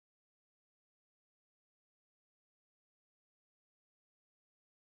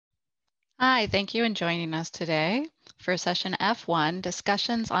Hi, thank you for joining us today for session F1,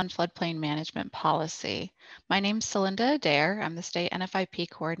 Discussions on Floodplain Management Policy. My name is Celinda Adair. I'm the State NFIP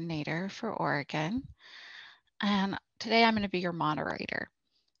Coordinator for Oregon. And today I'm going to be your moderator.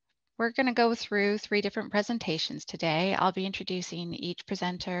 We're going to go through 3 different presentations today. I'll be introducing each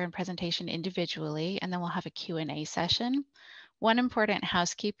presenter and presentation individually, and then we'll have a Q&A session. One important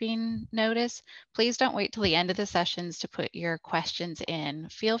housekeeping notice, please don't wait till the end of the sessions to put your questions in.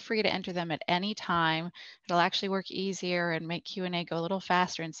 Feel free to enter them at any time. It'll actually work easier and make Q&A go a little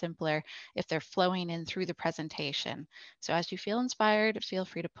faster and simpler if they're flowing in through the presentation. So as you feel inspired, feel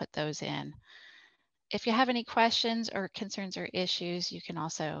free to put those in. If you have any questions or concerns or issues, you can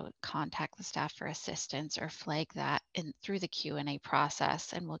also contact the staff for assistance or flag that through the Q&A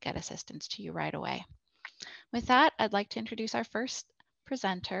process, and we'll get assistance to you right away. With that, I'd like to introduce our first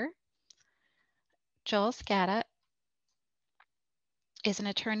presenter. Joel Scata is an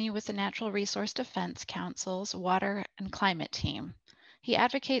attorney with the Natural Resource Defense Council's Water and Climate Team. He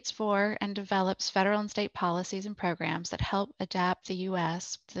advocates for and develops federal and state policies and programs that help adapt the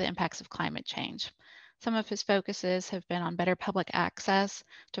U.S. to the impacts of climate change. Some of his focuses have been on better public access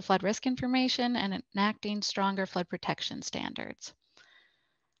to flood risk information and enacting stronger flood protection standards.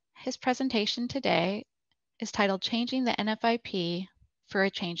 His presentation today is titled Changing the NFIP for a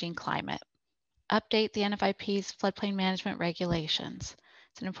Changing Climate. Update the NFIP's floodplain management regulations.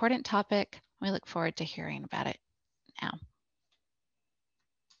 It's an important topic. We look forward to hearing about it now.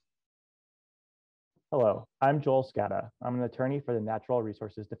 Hello, I'm Joel Scata. I'm an attorney for the Natural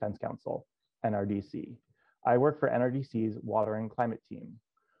Resources Defense Council, NRDC. I work for NRDC's Water and Climate Team.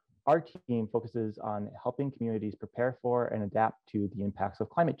 Our team focuses on helping communities prepare for and adapt to the impacts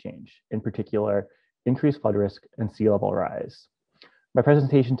of climate change, in particular, increased flood risk and sea level rise. My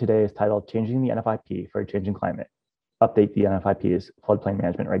presentation today is titled Changing the NFIP for a Changing Climate, Update the NFIP's Floodplain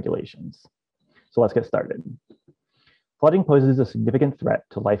Management Regulations. So let's get started. Flooding poses a significant threat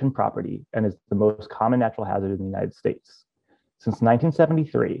to life and property and is the most common natural hazard in the United States. Since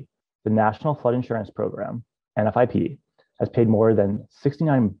 1973, the National Flood Insurance Program, NFIP, has paid more than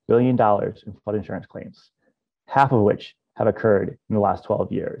 $69 billion in flood insurance claims, half of which have occurred in the last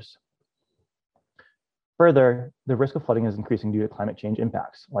 12 years. Further, the risk of flooding is increasing due to climate change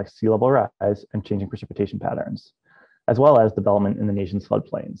impacts like sea level rise and changing precipitation patterns, as well as development in the nation's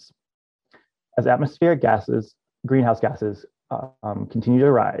floodplains. As atmospheric gases, greenhouse gases continue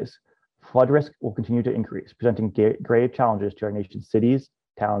to rise, flood risk will continue to increase, presenting grave challenges to our nation's cities,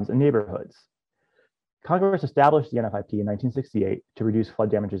 towns, and neighborhoods. Congress established the NFIP in 1968 to reduce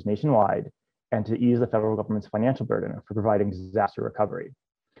flood damages nationwide and to ease the federal government's financial burden for providing disaster recovery.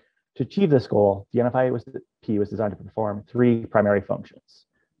 To achieve this goal, the NFIP was designed to perform 3 primary functions.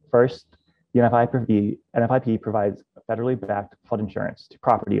 First, the NFIP provides federally backed flood insurance to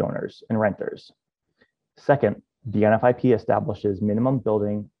property owners and renters. Second, the NFIP establishes minimum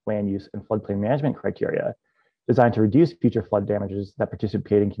building, land use, and floodplain management criteria designed to reduce future flood damages that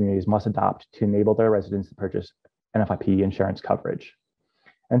participating communities must adopt to enable their residents to purchase NFIP insurance coverage.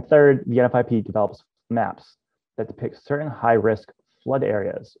 And third, the NFIP develops maps that depict certain high-risk flood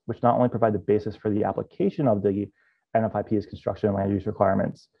areas, which not only provide the basis for the application of the NFIP's construction and land use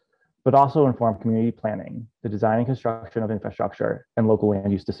requirements, but also inform community planning, the design and construction of infrastructure, and local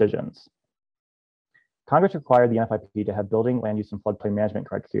land use decisions. Congress required the NFIP to have building, land use, and floodplain management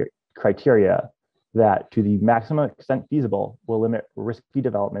criteria that, to the maximum extent feasible, will limit risky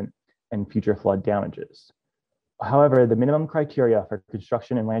development and future flood damages. However, the minimum criteria for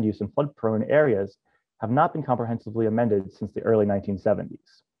construction and land use in flood-prone areas have not been comprehensively amended since the early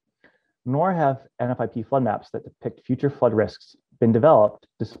 1970s. Nor have NFIP flood maps that depict future flood risks been developed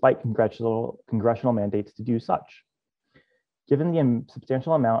despite congressional mandates to do such. Given the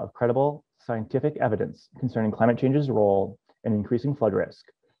substantial amount of credible scientific evidence concerning climate change's role in increasing flood risk,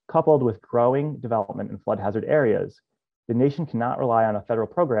 coupled with growing development in flood hazard areas, the nation cannot rely on a federal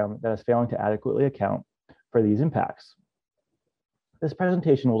program that is failing to adequately account for these impacts. This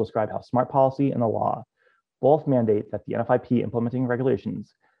presentation will describe how smart policy and the law both mandate that the NFIP implementing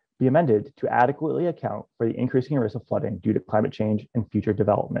regulations be amended to adequately account for the increasing risk of flooding due to climate change and future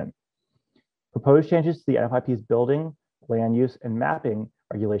development. Proposed changes to the NFIP's building, land use, and mapping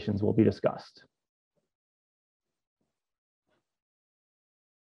regulations will be discussed.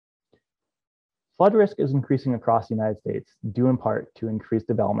 Flood risk is increasing across the United States due in part to increased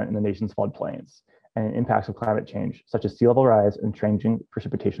development in the nation's floodplains and impacts of climate change, such as sea level rise and changing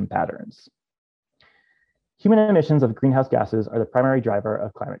precipitation patterns. Human emissions of greenhouse gases are the primary driver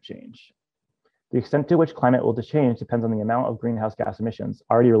of climate change. The extent to which climate will change depends on the amount of greenhouse gas emissions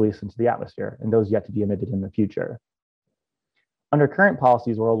already released into the atmosphere and those yet to be emitted in the future. Under current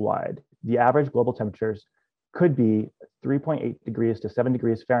policies worldwide, the average global temperatures could be 3.8 degrees to 7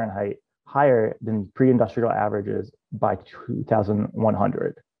 degrees Fahrenheit higher than pre-industrial averages by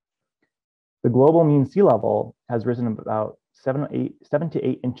 2100. The global mean sea level has risen about 7 to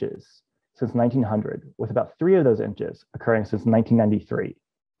 8 inches since 1900, with about 3 of those inches occurring since 1993.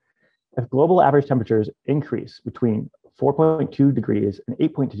 If global average temperatures increase between 4.2 degrees and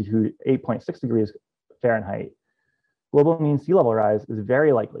 8.6 degrees Fahrenheit, global mean sea level rise is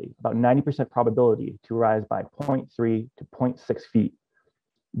very likely, about 90% probability, to rise by 0.3 to 0.6 feet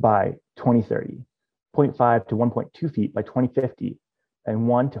by 2030, 0.5 to 1.2 feet by 2050, and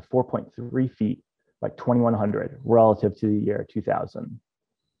 1 to 4.3 feet by 2100 relative to the year 2000.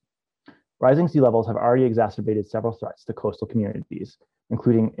 Rising sea levels have already exacerbated several threats to coastal communities,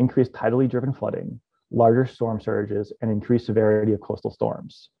 including increased tidally driven flooding, larger storm surges, and increased severity of coastal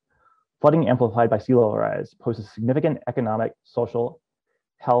storms. Flooding amplified by sea level rise poses significant economic, social,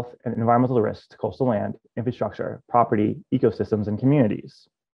 health, and environmental risks to coastal land, infrastructure, property, ecosystems, and communities.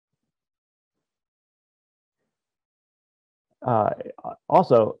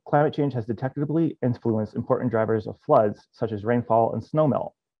 Also, climate change has detectably influenced important drivers of floods, such as rainfall and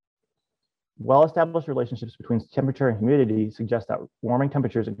snowmelt. Well-established relationships between temperature and humidity suggest that warming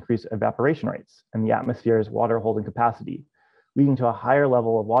temperatures increase evaporation rates and the atmosphere's water holding capacity, leading to a higher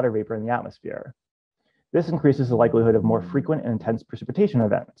level of water vapor in the atmosphere. This increases the likelihood of more frequent and intense precipitation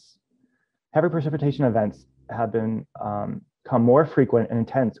events. Heavy precipitation events have become more frequent and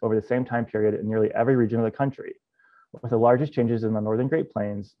intense over the same time period in nearly every region of the country, with the largest changes in the northern Great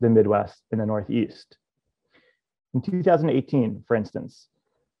Plains, the Midwest, and the Northeast. In 2018, for instance,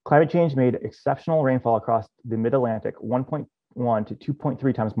 climate change made exceptional rainfall across the Mid-Atlantic 1.1 to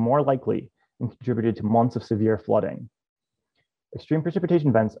 2.3 times more likely and contributed to months of severe flooding. Extreme precipitation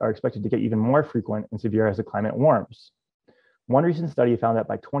events are expected to get even more frequent and severe as the climate warms. One recent study found that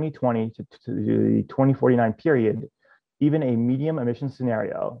by 2020 to the 2049 period, even a medium emission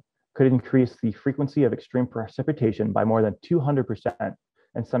scenario could increase the frequency of extreme precipitation by more than 200%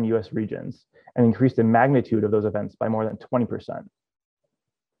 in some US regions and increase the magnitude of those events by more than 20%.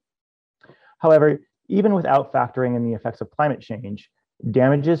 However, even without factoring in the effects of climate change,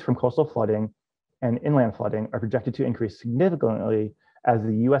 damages from coastal flooding and inland flooding are projected to increase significantly as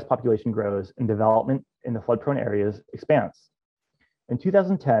the US population grows and development in the flood-prone areas expands. In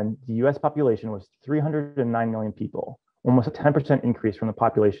 2010, the US population was 309 million people, almost a 10% increase from the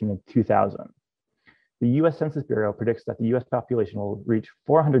population in 2000. The US Census Bureau predicts that the US population will reach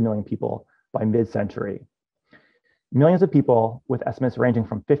 400 million people by mid-century. Millions of people, with estimates ranging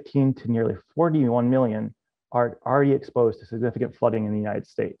from 15 to nearly 41 million, are already exposed to significant flooding in the United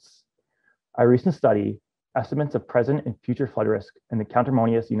States. A recent study, Estimates of Present and Future Flood Risk in the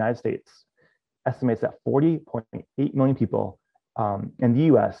Countermonious United States, estimates that 40.8 million people in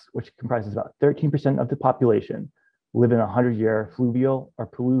the US, which comprises about 13% of the population, live in a 100-year fluvial or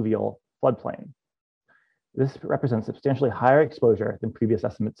pluvial floodplain. This represents substantially higher exposure than previous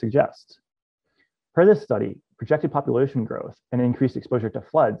estimates suggest. Per this study, projected population growth and increased exposure to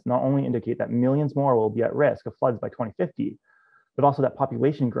floods not only indicate that millions more will be at risk of floods by 2050, but also that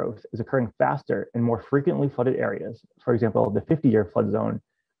population growth is occurring faster in more frequently flooded areas, for example, the 50-year flood zone,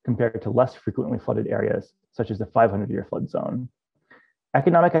 compared to less frequently flooded areas, such as the 500-year flood zone.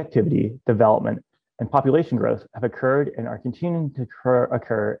 Economic activity, development, and population growth have occurred and are continuing to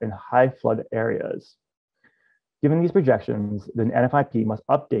occur in high flood areas. Given these projections, the NFIP must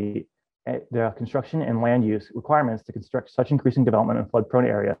update the construction and land use requirements to construct such increasing development in flood-prone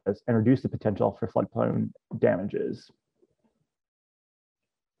areas and reduce the potential for flood-prone damages.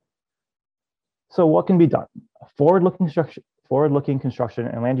 So what can be done? Forward-looking construction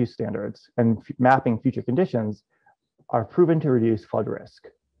and land use standards and mapping future conditions are proven to reduce flood risk.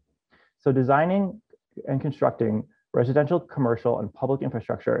 So designing and constructing residential, commercial, and public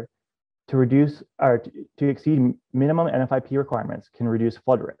infrastructure to reduce or to exceed minimum NFIP requirements can reduce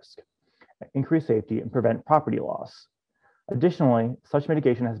flood risk, increase safety, and prevent property loss. Additionally, such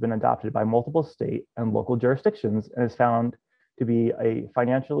mitigation has been adopted by multiple state and local jurisdictions and is found to be a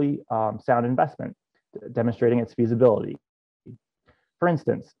financially sound investment, demonstrating its feasibility. For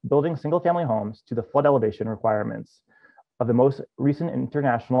instance, building single-family homes to the flood elevation requirements of the most recent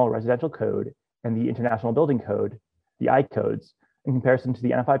International Residential Code and the International Building Code, the I codes, in comparison to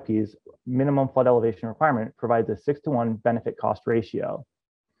the NFIP's minimum flood elevation requirement, provides a 6-to-1 benefit cost ratio.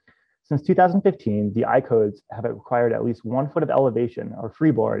 Since 2015, the I codes have required at least 1 foot of elevation or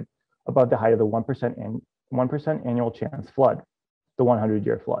freeboard above the height of the 1% annual chance flood, the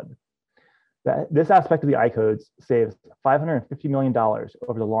 100-year flood. This aspect of the I codes saves $550 million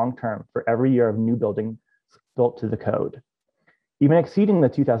over the long term for every year of new buildings built to the code. Even exceeding the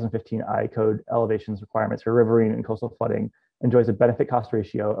 2015 I Code elevations requirements for riverine and coastal flooding enjoys a benefit cost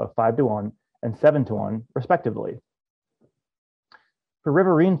ratio of 5:1 and 7:1, respectively. For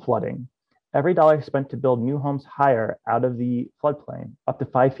riverine flooding, every dollar spent to build new homes higher out of the floodplain, up to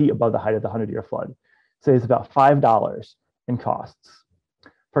 5 feet above the height of the 100-year flood, saves about $5 in costs.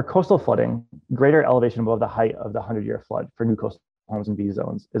 For coastal flooding, greater elevation above the height of the 100-year flood for new coastal homes in B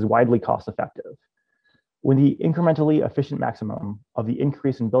zones is widely cost effective. When the incrementally efficient maximum of the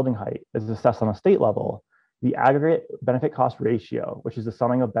increase in building height is assessed on a state level, the aggregate benefit cost ratio, which is the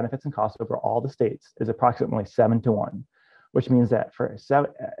summing of benefits and costs over all the states, is approximately 7:1, which means that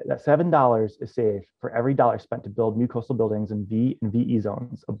 $7 is saved for every dollar spent to build new coastal buildings in V and VE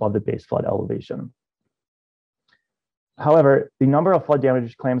zones above the base flood elevation. However, the number of flood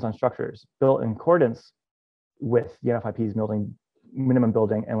damage claims on structures built in accordance with the NFIP's minimum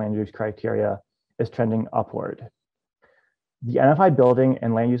building and land use criteria is trending upward. The NFI building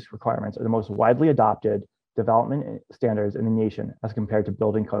and land use requirements are the most widely adopted development standards in the nation as compared to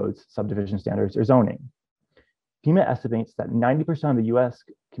building codes, subdivision standards, or zoning. FEMA estimates that 90% of the US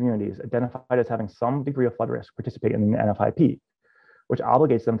communities identified as having some degree of flood risk participate in the NFIP, which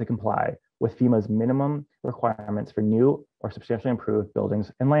obligates them to comply with FEMA's minimum requirements for new or substantially improved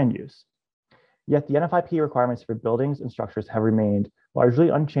buildings and land use. Yet the NFIP requirements for buildings and structures have remained largely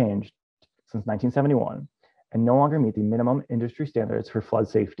unchanged since 1971 and no longer meet the minimum industry standards for flood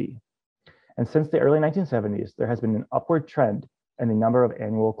safety. And since the early 1970s, there has been an upward trend in the number of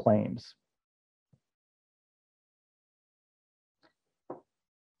annual claims.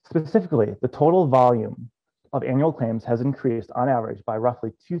 Specifically, the total volume of annual claims has increased on average by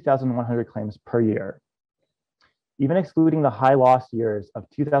roughly 2,100 claims per year. Even excluding the high loss years of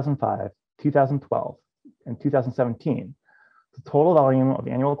 2005, 2012, and 2017, the total volume of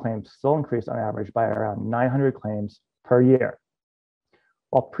annual claims still increased on average by around 900 claims per year.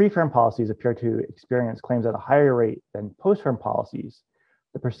 While pre-firm policies appear to experience claims at a higher rate than post-firm policies,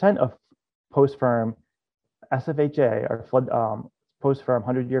 the percent of post-firm SFHA or flood post-firm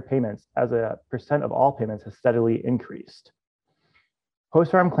 100-year payments as a percent of all payments has steadily increased.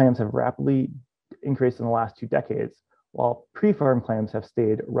 Post-firm claims have rapidly increased in the last 2 decades, while pre-firm claims have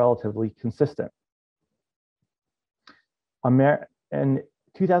stayed relatively consistent. In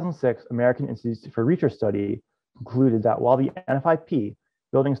 2006, American Institute for Research study concluded that while the NFIP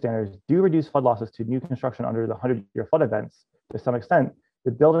building standards do reduce flood losses to new construction under the 100-year flood events, to some extent,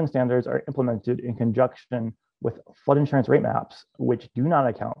 the building standards are implemented in conjunction with flood insurance rate maps, which do not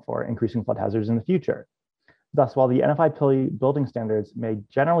account for increasing flood hazards in the future. Thus, while the NFIP building standards may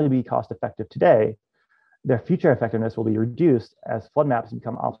generally be cost-effective today, their future effectiveness will be reduced as flood maps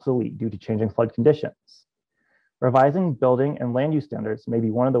become obsolete due to changing flood conditions. Revising building and land use standards may be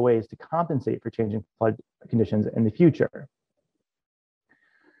one of the ways to compensate for changing flood conditions in the future.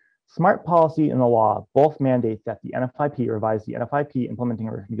 Smart policy and the law both mandate that the NFIP revise the NFIP implementing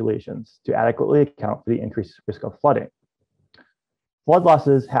regulations to adequately account for the increased risk of flooding. Flood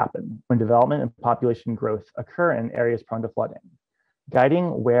losses happen when development and population growth occur in areas prone to flooding.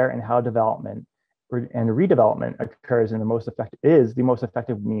 Guiding where and how development and redevelopment occurs is the most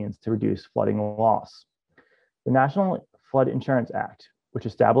effective means to reduce flooding loss. The National Flood Insurance Act, which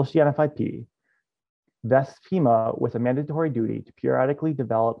established the NFIP, vests FEMA with a mandatory duty to periodically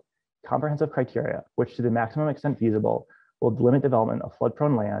develop comprehensive criteria, which to the maximum extent feasible will limit development of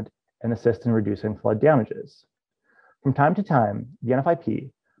flood-prone land and assist in reducing flood damages. From time to time, the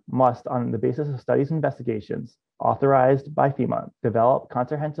NFIP must, on the basis of studies and investigations authorized by FEMA, develop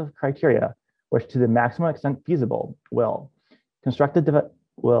comprehensive criteria, which to the maximum extent feasible will constrict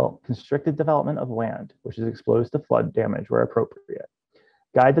the development of land, which is exposed to flood damage where appropriate,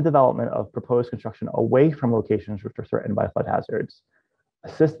 guide the development of proposed construction away from locations which are threatened by flood hazards,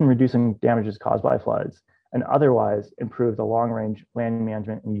 assist in reducing damages caused by floods, and otherwise improve the long-range land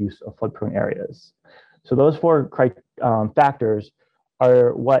management and use of flood-prone areas. So those 4 factors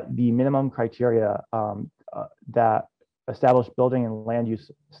are what the minimum criteria that established building and land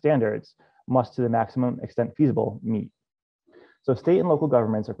use standards must, to the maximum extent feasible, meet. So state and local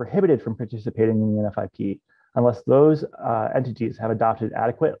governments are prohibited from participating in the NFIP unless those entities have adopted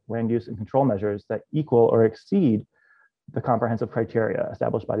adequate land use and control measures that equal or exceed the comprehensive criteria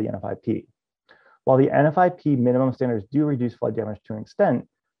established by the NFIP. While the NFIP minimum standards do reduce flood damage to an extent,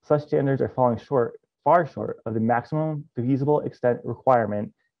 such standards are falling far short of the maximum feasible extent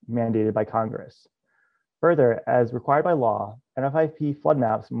requirement mandated by Congress. Further, as required by law, NFIP flood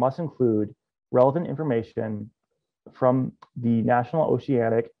maps must include relevant information from the National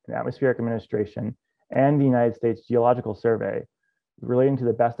Oceanic and Atmospheric Administration and the United States Geological Survey relating to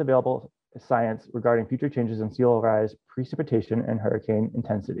the best available science regarding future changes in sea level rise, precipitation, and hurricane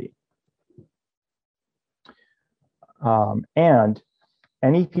intensity. And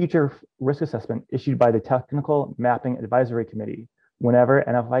any future risk assessment issued by the Technical Mapping Advisory Committee whenever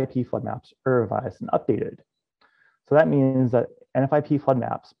NFIP flood maps are revised and updated. So that means that NFIP flood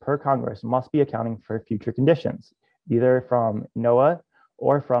maps per Congress must be accounting for future conditions, either from NOAA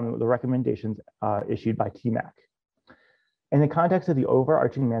or from the recommendations issued by TMAC. In the context of the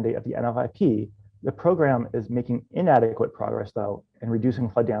overarching mandate of the NFIP, the program is making inadequate progress, though, in reducing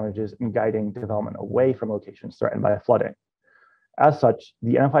flood damages and guiding development away from locations threatened by flooding. As such,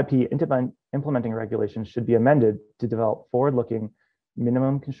 the NFIP implementing regulations should be amended to develop forward-looking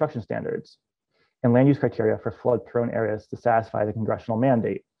minimum construction standards and land use criteria for flood-prone areas to satisfy the congressional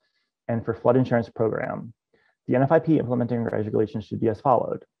mandate. And for flood insurance program, the NFIP implementing regulations should be as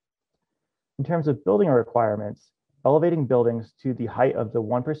followed. In terms of building requirements, elevating buildings to the height of the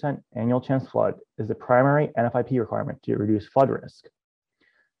 1% annual chance flood is the primary NFIP requirement to reduce flood risk.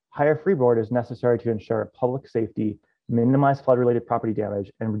 Higher freeboard is necessary to ensure public safety, minimize flood-related property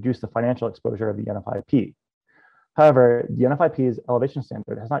damage, and reduce the financial exposure of the NFIP. However, the NFIP's elevation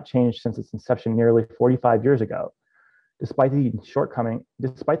standard has not changed since its inception nearly 45 years ago. Despite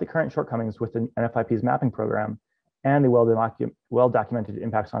the current shortcomings with the NFIP's mapping program and the well-documented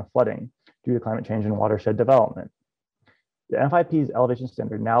impacts on flooding due to climate change and watershed development. The NFIP's elevation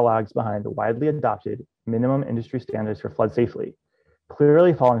standard now lags behind the widely adopted minimum industry standards for flood safety,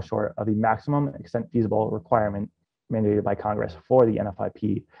 clearly falling short of the maximum extent feasible requirement mandated by Congress for the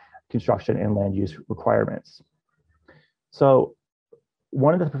NFIP construction and land use requirements. So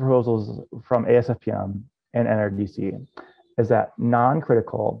one of the proposals from ASFPM and NRDC is that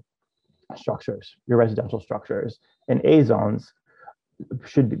non-critical structures, your residential structures, in A zones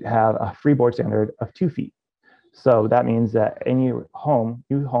should have a freeboard standard of 2 feet. So that means that any new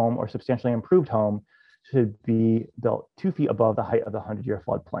home or substantially improved home should be built 2 feet above the height of the 100-year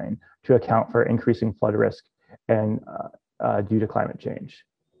floodplain to account for increasing flood risk and due to climate change.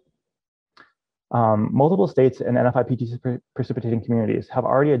 Multiple states and NFIP precipitating communities have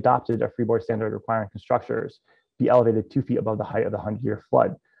already adopted a freeboard standard requiring structures be elevated 2 feet above the height of the 100-year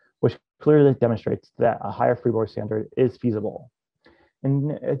flood, which clearly demonstrates that a higher freeboard standard is feasible.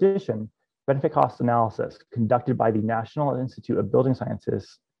 In addition, benefit cost analysis conducted by the National Institute of Building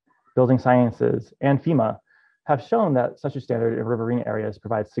Sciences, and FEMA have shown that such a standard in riverine areas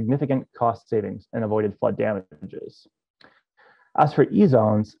provides significant cost savings and avoided flood damages. As for E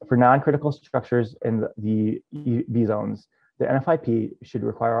zones, for non-critical structures in the B zones, the NFIP should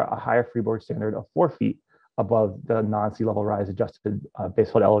require a higher freeboard standard of 4 feet above the non-sea level rise adjusted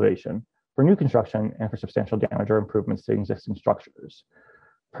base flood elevation for new construction and for substantial damage or improvements to existing structures.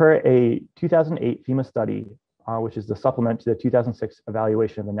 Per a 2008 FEMA study, which is the supplement to the 2006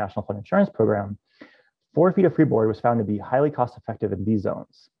 evaluation of the National Flood Insurance Program, 4 feet of freeboard was found to be highly cost-effective in these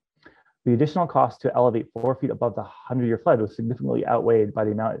zones. The additional cost to elevate 4 feet above the 100-year flood was significantly outweighed by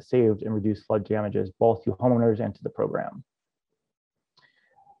the amount it saved in reduced flood damages, both to homeowners and to the program.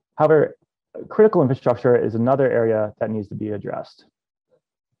 However, critical infrastructure is another area that needs to be addressed.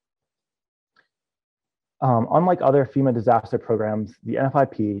 Unlike other FEMA disaster programs, the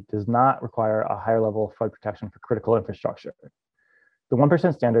NFIP does not require a higher level of flood protection for critical infrastructure. The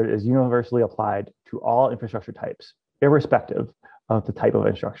 1% standard is universally applied to all infrastructure types, irrespective of the type of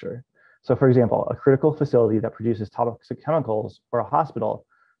infrastructure. So for example, a critical facility that produces toxic chemicals or a hospital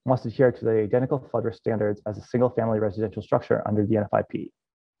must adhere to the identical flood risk standards as a single-family residential structure under the NFIP.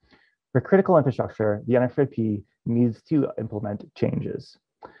 For critical infrastructure, the NFIP needs to implement changes.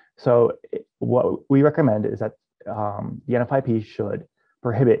 So what we recommend is that the NFIP should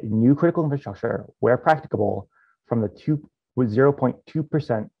prohibit new critical infrastructure where practicable from the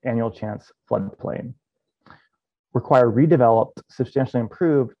 0.2% annual chance floodplain. Require redeveloped, substantially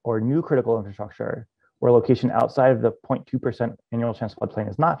improved, or new critical infrastructure where location outside of the 0.2% annual chance floodplain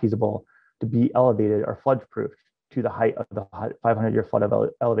is not feasible to be elevated or flood-proofed to the height of the 500-year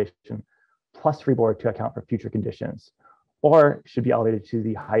flood elevation, plus freeboard to account for future conditions, or should be elevated to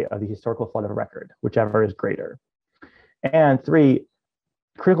the height of the historical flood of record, whichever is greater. And 3,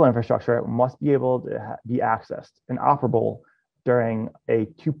 critical infrastructure must be able to be accessed and operable during a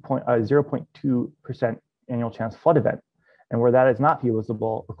 0.2% annual chance flood event, and where that is not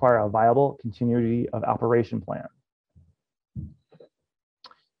feasible, require a viable continuity of operation plan.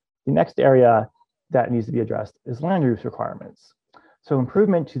 The next area that needs to be addressed is land use requirements. So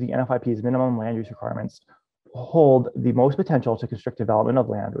improvement to the NFIP's minimum land use requirements hold the most potential to constrict development of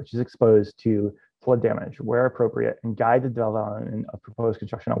land which is exposed to flood damage where appropriate and guide the development of proposed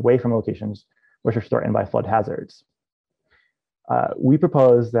construction away from locations which are threatened by flood hazards. we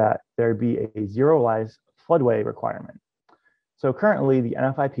propose that there be a zero-rise floodway requirement. So currently, the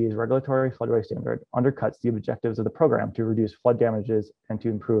NFIP's regulatory floodway standard undercuts the objectives of the program to reduce flood damages and to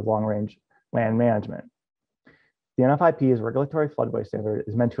improve long-range land management. The NFIP's regulatory floodway standard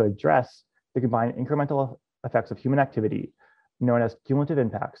is meant to address the combined incremental effects of human activity, known as cumulative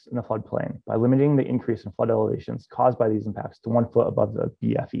impacts in the floodplain, by limiting the increase in flood elevations caused by these impacts to 1 foot above the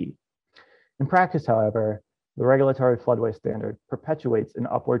BFE. In practice, however, the regulatory floodway standard perpetuates an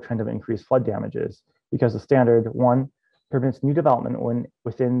upward trend of increased flood damages because the standard, 1, permits new development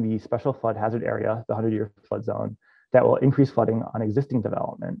within the special flood hazard area, the 100-year flood zone, that will increase flooding on existing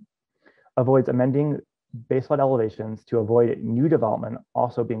development, avoids amending base flood elevations to avoid new development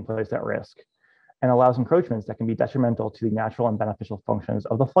also being placed at risk, and allows encroachments that can be detrimental to the natural and beneficial functions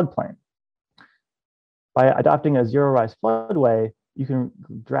of the floodplain. By adopting a zero-rise floodway, you can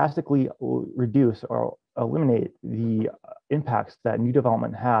drastically reduce or eliminate the impacts that new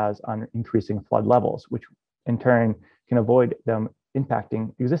development has on increasing flood levels, which in turn can avoid them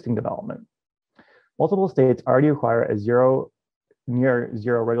impacting existing development. Multiple states already require a near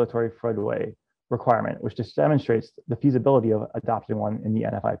zero regulatory floodway requirement, which just demonstrates the feasibility of adopting one in the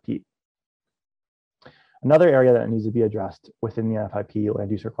NFIP. Another area that needs to be addressed within the NFIP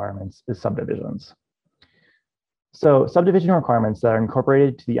land use requirements is subdivisions. So subdivision requirements that are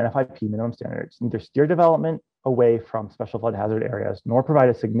incorporated to the NFIP minimum standards neither steer development away from special flood hazard areas, nor provide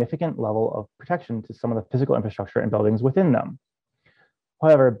a significant level of protection to some of the physical infrastructure and buildings within them.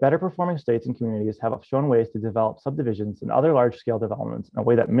 However, better performing states and communities have shown ways to develop subdivisions and other large-scale developments in a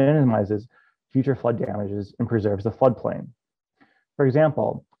way that minimizes future flood damages and preserves the floodplain. For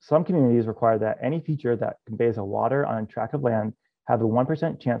example, some communities require that any feature that conveys a water on a tract of land have a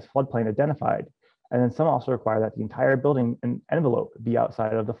 1% chance floodplain identified, and then some also require that the entire building and envelope be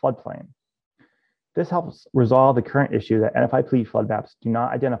outside of the floodplain. This helps resolve the current issue that NFIP flood maps do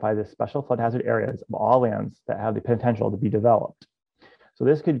not identify the special flood hazard areas of all lands that have the potential to be developed. So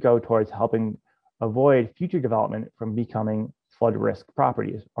this could go towards helping avoid future development from becoming flood risk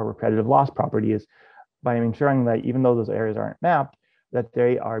properties or repetitive loss properties by ensuring that even though those areas aren't mapped, that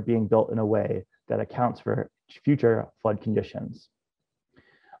they are being built in a way that accounts for future flood conditions.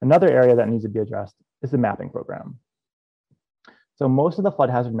 Another area that needs to be addressed is the mapping program. So most of the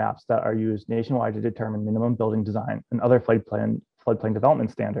flood hazard maps that are used nationwide to determine minimum building design and other floodplain development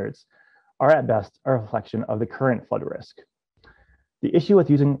standards are at best a reflection of the current flood risk. The issue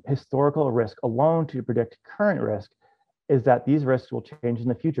with using historical risk alone to predict current risk is that these risks will change in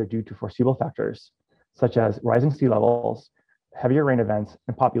the future due to foreseeable factors, such as rising sea levels, heavier rain events,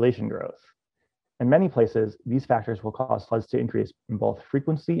 and population growth. In many places, these factors will cause floods to increase in both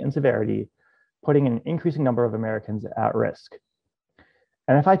frequency and severity, putting an increasing number of Americans at risk.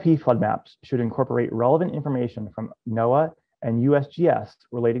 NFIP flood maps should incorporate relevant information from NOAA and USGS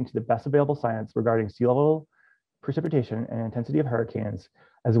relating to the best available science regarding sea level, precipitation, and intensity of hurricanes,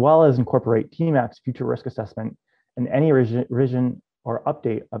 as well as incorporate TMAC's future risk assessment and any revision or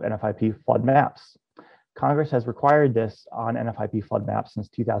update of NFIP flood maps. Congress has required this on NFIP flood maps since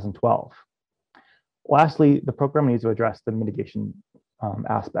 2012. Lastly, the program needs to address the mitigation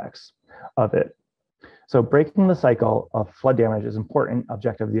aspects of it. So breaking the cycle of flood damage is an important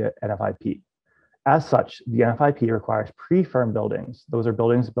objective of the NFIP. As such, the NFIP requires pre-firm buildings. Those are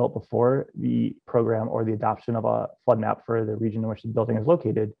buildings built before the program or the adoption of a flood map for the region in which the building is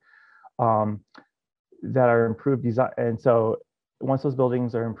located that are improved design. And so once those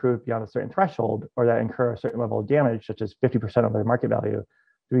buildings are improved beyond a certain threshold or that incur a certain level of damage, such as 50% of their market value,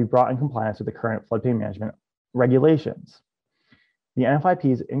 to be brought in compliance with the current floodplain management regulations. The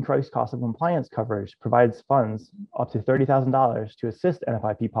NFIP's increased cost of compliance coverage provides funds up to $30,000 to assist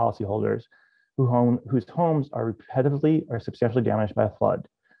NFIP policyholders whose homes are repetitively or substantially damaged by a flood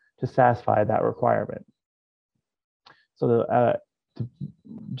to satisfy that requirement. So to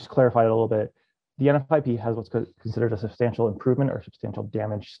just clarify it a little bit, the NFIP has what's considered a substantial improvement or substantial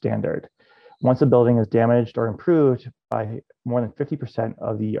damage standard. Once a building is damaged or improved by more than 50%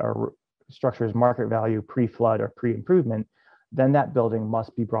 of the structure's market value pre-flood or pre-improvement, then that building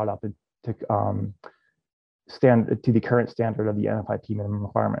must be brought up to the current standard of the NFIP minimum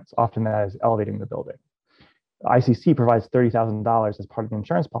requirements. Often that is elevating the building. The ICC provides $30,000 as part of the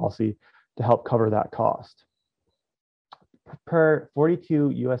insurance policy to help cover that cost. Per 42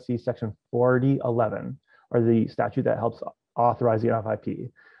 USC section 4011, or the statute that helps authorize the NFIP,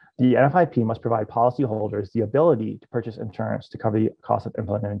 the NFIP must provide policyholders the ability to purchase insurance to cover the cost of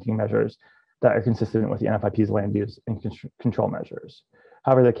implementing measures that are consistent with the NFIP's land use and control measures.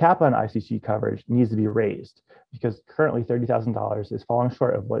 However, the cap on ICC coverage needs to be raised because currently $30,000 is falling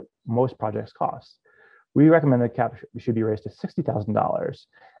short of what most projects cost. We recommend the cap should be raised to $60,000,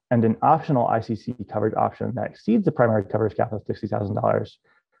 and an optional ICC coverage option that exceeds the primary coverage cap of $60,000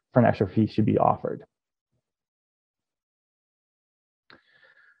 for an extra fee should be offered.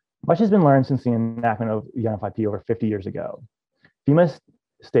 Much has been learned since the enactment of the NFIP over 50 years ago. FEMA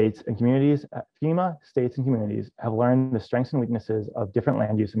states and communities have learned the strengths and weaknesses of different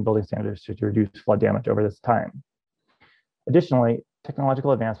land use and building standards to reduce flood damage over this time. Additionally,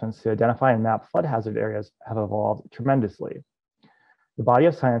 technological advancements to identify and map flood hazard areas have evolved tremendously. The body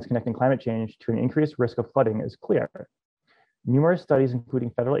of science connecting climate change to an increased risk of flooding is clear. Numerous studies,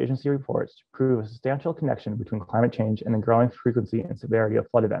 including federal agency reports, prove a substantial connection between climate change and the growing frequency and severity of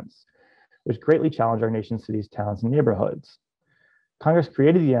flood events, which greatly challenge our nation's cities, towns, and neighborhoods. Congress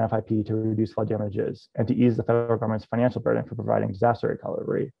created the NFIP to reduce flood damages and to ease the federal government's financial burden for providing disaster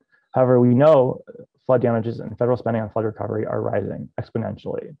recovery. However, we know flood damages and federal spending on flood recovery are rising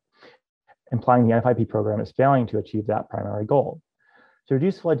exponentially, implying the NFIP program is failing to achieve that primary goal. To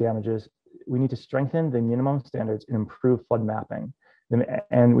reduce flood damages, we need to strengthen the minimum standards and improve flood mapping.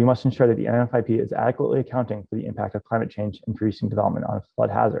 And we must ensure that the NFIP is adequately accounting for the impact of climate change increasing development on flood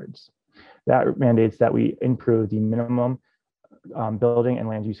hazards. That mandates that we improve the minimum building and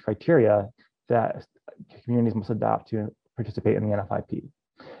land use criteria that communities must adopt to participate in the NFIP.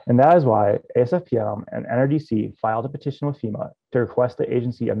 And that is why ASFPM and NRDC filed a petition with FEMA to request the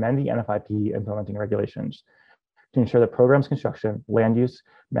agency amend the NFIP implementing regulations to ensure that programs construction, land use,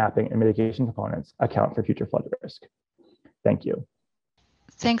 mapping, and mitigation components account for future flood risk. Thank you.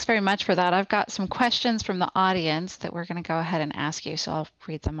 Thanks very much for that. I've got some questions from the audience that we're going to go ahead and ask you, so I'll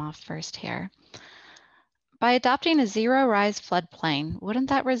read them off first here. By adopting a zero-rise floodplain, wouldn't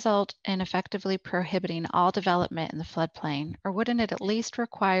that result in effectively prohibiting all development in the floodplain, or wouldn't it at least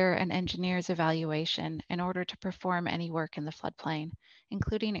require an engineer's evaluation in order to perform any work in the floodplain,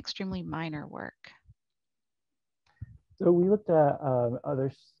 including extremely minor work? So we looked at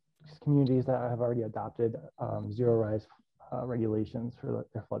other communities that have already adopted zero-rise regulations for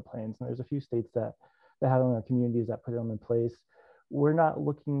their floodplains, and there's a few states that have them in their communities that put them in place. We're not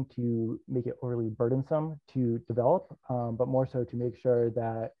looking to make it overly burdensome to develop, but more so to make sure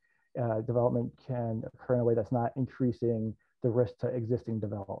that development can occur in a way that's not increasing the risk to existing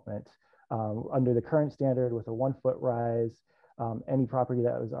development. Under the current standard with a 1-foot rise, any property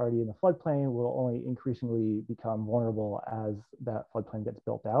that was already in the floodplain will only increasingly become vulnerable as that floodplain gets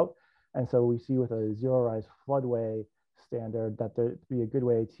built out. And so we see with a zero-rise floodway standard that there'd be a good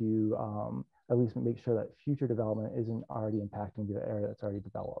way to at least make sure that future development isn't already impacting the area that's already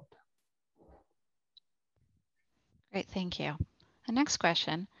developed. Great, thank you. The next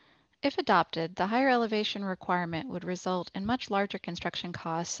question. If adopted, the higher elevation requirement would result in much larger construction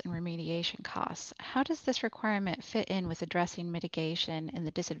costs and remediation costs. How does this requirement fit in with addressing mitigation in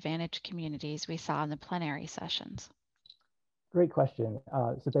the disadvantaged communities we saw in the plenary sessions? Great question.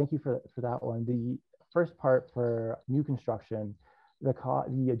 So thank you for that one. The first part for new construction,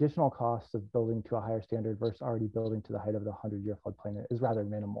 the additional costs of building to a higher standard versus already building to the height of the 100-year floodplain is rather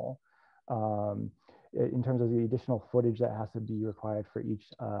minimal. In terms of the additional footage that has to be required for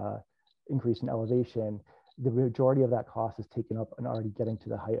each increase in elevation, the majority of that cost is taken up in already getting to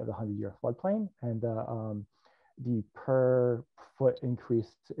the height of the 100-year floodplain, and the per foot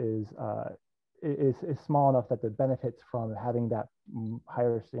increase is small enough that the benefits from having that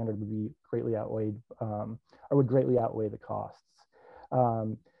higher standard would be greatly outweighed, or would greatly outweigh the costs.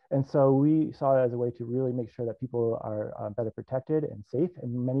 And so we saw it as a way to really make sure that people are better protected and safe,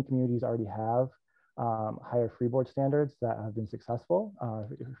 and many communities already have higher freeboard standards that have been successful.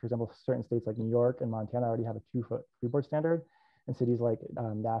 For example, certain states like New York and Montana already have a 2-foot freeboard standard, and cities like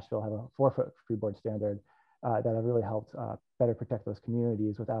Nashville have a 4-foot freeboard standard that have really helped better protect those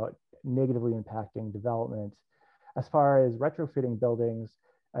communities without negatively impacting development. As far as retrofitting buildings,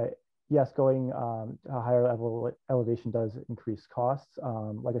 yes, going a higher level elevation does increase costs.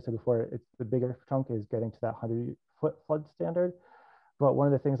 Like I said before, the bigger chunk is getting to that 100-foot flood standard. But one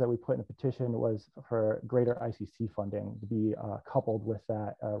of the things that we put in the petition was for greater ICC funding to be coupled with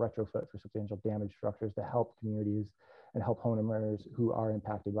that retrofit for substantial damage structures to help communities and help homeowners who are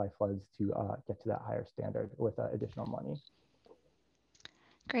impacted by floods to get to that higher standard with additional money.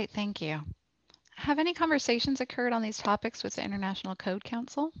 Great, thank you. Have any conversations occurred on these topics with the International Code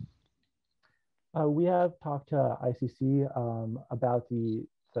Council? We have talked to ICC about the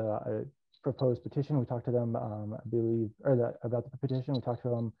proposed petition. We talked to them, I believe, about the petition. We talked to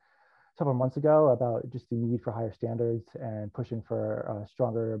them several months ago about just the need for higher standards and pushing for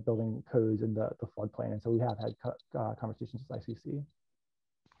stronger building codes in the floodplain. And so we have had conversations with ICC.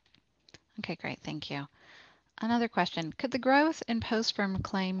 Okay, great, thank you. Another question, could the growth in post-firm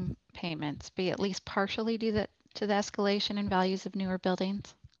claim payments be at least partially due to the escalation in values of newer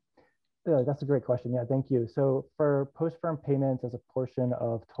buildings? That's a great question. Yeah, thank you. So for post-firm payments as a portion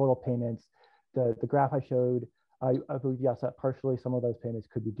of total payments, the graph I showed, I believe, yes, that partially some of those payments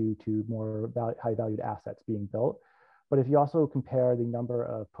could be due to more high valued assets being built. But if you also compare the number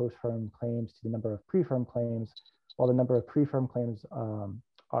of post-firm claims to the number of pre-firm claims, while the number of pre-firm claims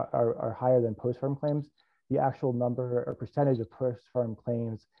are higher than post-firm claims, the actual number or percentage of post-firm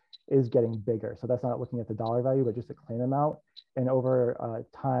claims is getting bigger. So that's not looking at the dollar value, but just the claim amount. And over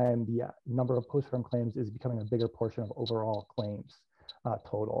time, the number of post-firm claims is becoming a bigger portion of overall claims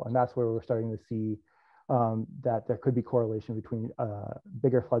total. And that's where we're starting to see that there could be correlation between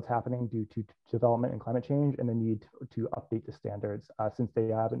bigger floods happening due to development and climate change and the need to update the standards since they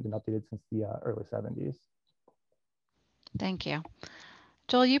haven't been updated since the early 70s. Thank you.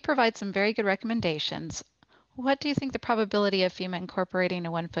 Joel, you provide some very good recommendations. What do you think the probability of FEMA incorporating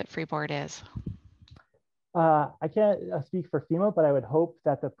a 1-foot freeboard is? I can't speak for FEMA, but I would hope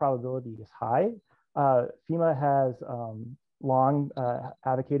that the probability is high. FEMA has long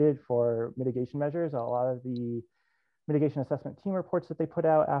advocated for mitigation measures. A lot of the mitigation assessment team reports that they put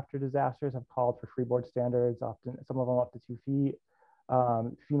out after disasters have called for freeboard standards, often some of them up to 2 feet.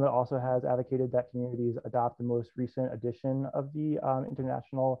 FEMA also has advocated that communities adopt the most recent edition of the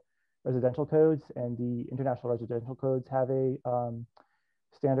international residential codes, and the international residential codes have a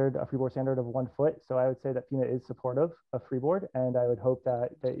freeboard standard of 1 foot. So I would say that FEMA is supportive of freeboard, and I would hope that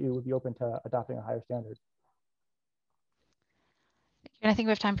it would be open to adopting a higher standard. And I think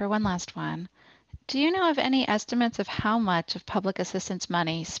we have time for one last one. Do you know of any estimates of how much of public assistance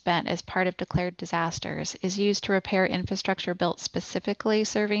money spent as part of declared disasters is used to repair infrastructure built specifically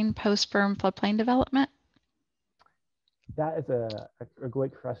serving post-firm floodplain development? That is a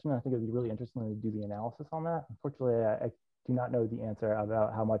great question. I think it would be really interesting to do the analysis on that. Unfortunately, I do not know the answer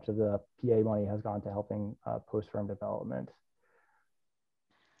about how much of the PA money has gone to helping post-firm development.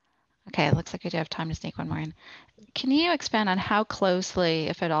 Okay, it looks like we do have time to sneak one more in. Can you expand on how closely,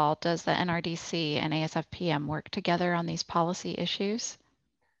 if at all, does the NRDC and ASFPM work together on these policy issues?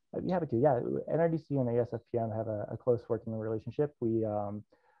 I'd be happy to. Yeah, NRDC and ASFPM have a close working relationship. We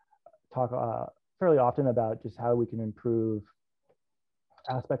talk fairly often about just how we can improve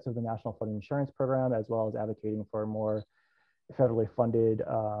aspects of the National Flood Insurance Program, as well as advocating for more federally funded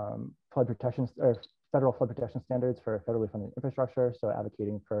flood protection or federal flood protection standards for federally funded infrastructure. So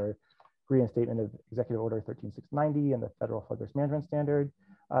advocating for reinstatement of Executive Order 13690 and the Federal Flood Risk Management Standard.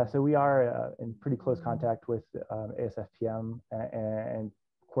 So we are in pretty close contact with ASFPM and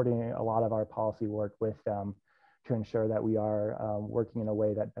coordinating a lot of our policy work with them to ensure that we are working in a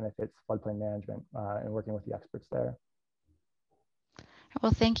way that benefits floodplain management and working with the experts there.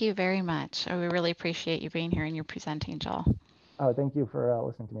 Well, thank you very much. We really appreciate you being here and you presenting, Joel. Oh, thank you for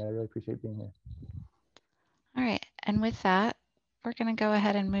listening to me. I really appreciate being here. All right, and with that, we're going to go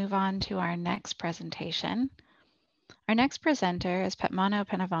ahead and move on to our next presentation. Our next presenter is Phetmano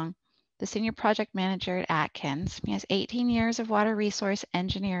Phannavong, the Senior Project Manager at Atkins. He has 18 years of water resource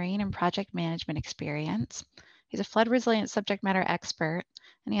engineering and project management experience. He's a flood resilient subject matter expert,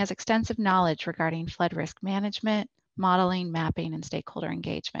 and he has extensive knowledge regarding flood risk management, modeling, mapping, and stakeholder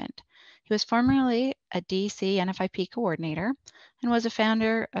engagement. He was formerly a DC NFIP coordinator and was a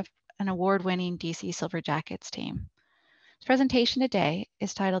founder of an award-winning DC Silver Jackets team. His presentation today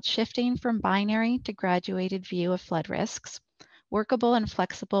is titled Shifting from Binary to Graduated View of Flood Risks, Workable and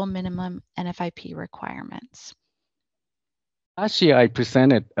Flexible Minimum NFIP Requirements. Last year, I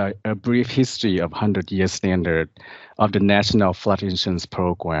presented a brief history of 100-year standard of the National Flood Insurance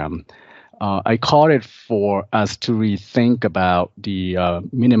Program. I called it for us to rethink about the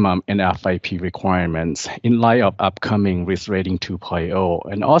minimum NFIP requirements in light of upcoming risk rating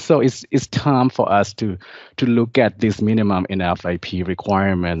 2.0. And also it's time for us to look at these minimum NFIP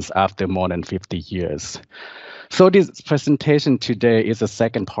requirements after more than 50 years. So this presentation today is the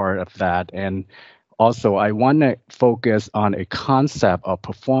second part of that. And also, I want to focus on a concept of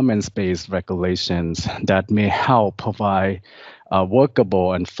performance-based regulations that may help provide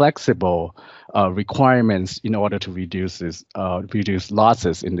workable and flexible requirements in order to reduce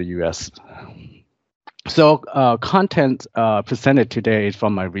losses in the U.S. So content presented today is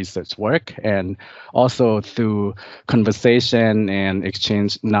from my research work and also through conversation and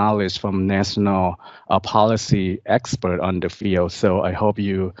exchange knowledge from national policy expert on the field. So I hope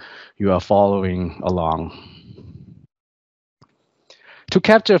you are following along. To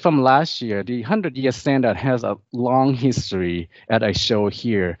capture from last year, the 100-year standard has a long history, as I show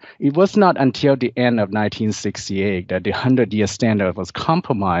here. It was not until the end of 1968 that the 100-year standard was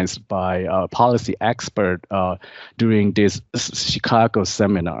compromised by a policy expert during this Chicago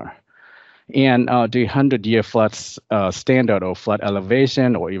seminar. And the 100-year flood standard or flood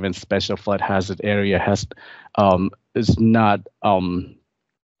elevation or even special flood hazard area has not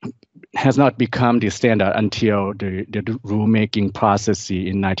become the standard until the rulemaking process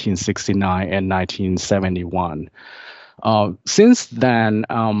in 1969 and 1971. Since then,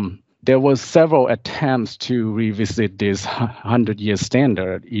 there were several attempts to revisit this 100-year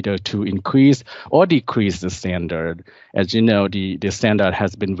standard, either to increase or decrease the standard. As you know, the standard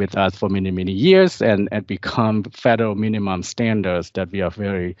has been with us for many, many years and become federal minimum standards that we are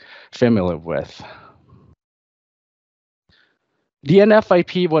very familiar with. The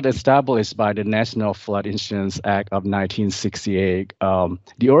NFIP was established by the National Flood Insurance Act of 1968.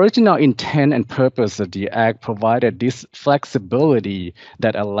 The original intent and purpose of the act provided this flexibility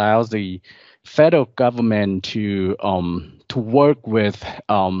that allows the federal government to work with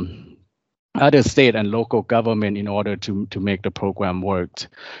other state and local government in order to make the program work.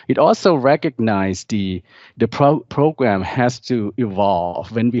 It also recognized the program has to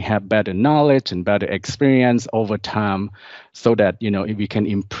evolve when we have better knowledge and better experience over time, so that we can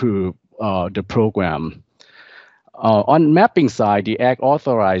improve the program. On mapping side, the Act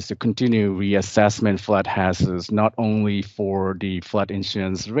authorized the continued reassessment flood hazards, not only for the flood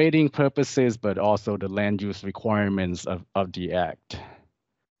insurance rating purposes, but also the land use requirements of the Act.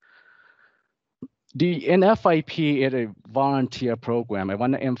 The NFIP is a volunteer program. I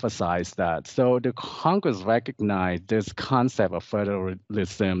want to emphasize that. So the Congress recognized this concept of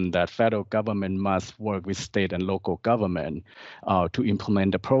federalism, that federal government must work with state and local government to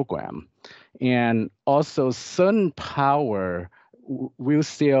implement the program. And also certain power will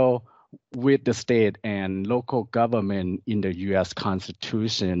still with the state and local government in the US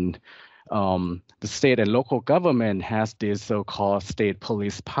Constitution. The state and local government has this so-called state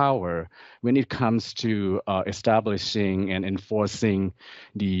police power when it comes to establishing and enforcing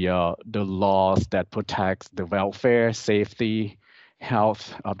the laws that protect the welfare, safety,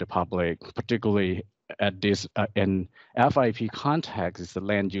 health of the public, particularly at this in FIP context is the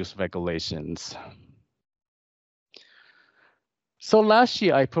land use regulations. So last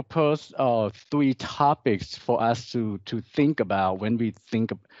year, I proposed 3 topics for us to think about when we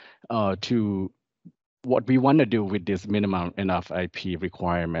think to what we want to do with this minimum NFIP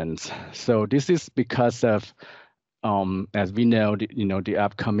requirements. So this is because of, as we know, the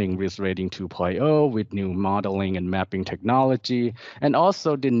upcoming risk rating 2.0 with new modeling and mapping technology, and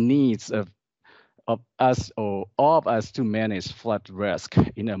also the needs of us or all of us to manage flood risk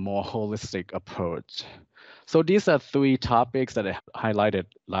in a more holistic approach. So these are 3 topics that I highlighted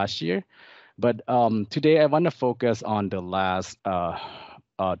last year, but today I want to focus on the last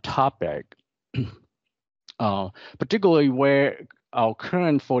topic, particularly where our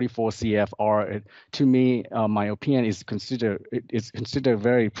current 44 CFR, to me, my opinion, is considered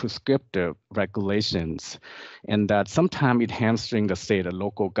very prescriptive regulations, and that sometimes it hamstrings the state and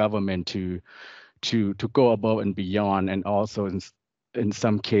local government to go above and beyond, and also in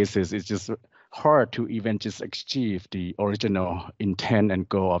some cases it's just hard to even just achieve the original intent and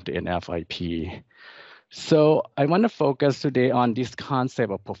goal of the NFIP. So I want to focus today on this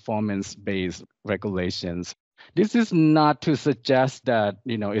concept of performance-based regulations. This is not to suggest that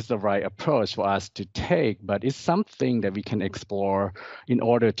it's the right approach for us to take, but it's something that we can explore in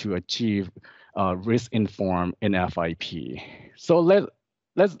order to achieve risk-informed NFIP. So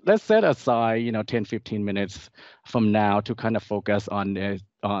let's set aside 10-15 minutes from now to kind of focus on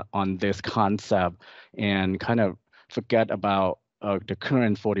this concept and kind of forget about the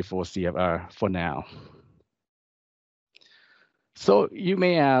current 44 CFR for now. So you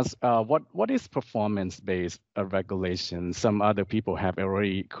may ask, what is performance-based regulation? Some other people have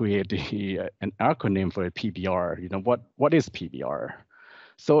already created an acronym for a PBR. What is PBR?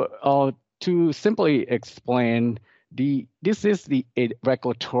 So to simply explain, this is the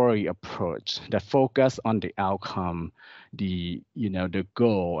regulatory approach that focus on the outcome, the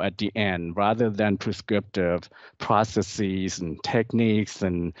goal at the end, rather than prescriptive processes and techniques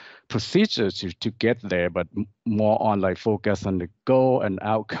and procedures to get there, but more on focus on the goal and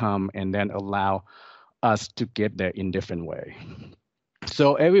outcome, and then allow us to get there in different way.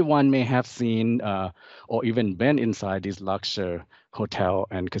 So everyone may have seen or even been inside this luxury hotel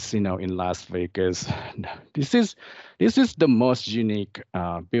and casino in Las Vegas. This is the most unique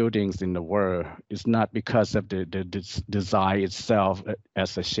buildings in the world. It's not because of the design itself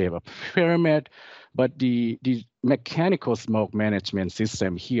as a shape of pyramid, but the mechanical smoke management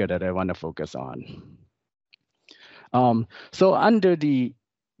system here that I want to focus on. So under the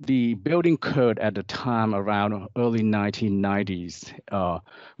building code at the time around early 1990s,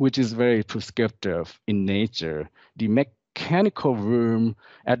 which is very prescriptive in nature, the mechanical room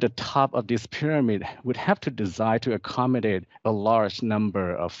at the top of this pyramid would have to design to accommodate a large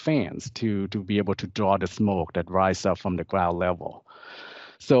number of fans to be able to draw the smoke that rise up from the ground level.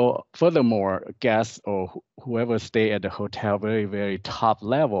 So furthermore, guests or whoever stay at the hotel very, very top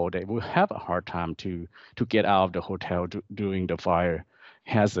level, they will have a hard time to get out of the hotel during the fire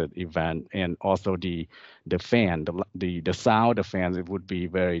hazard event. And also the fan, the sound of the fans, it would be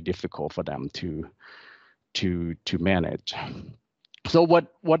very difficult for them to manage. So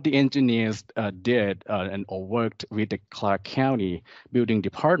what the engineers did or worked with the Clark County Building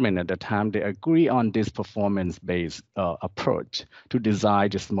Department at the time, they agree on this performance-based approach to design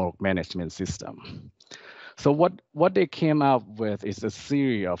the smoke management system. So what they came out with is a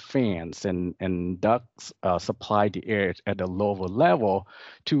series of fans and ducts supply the air at a lower level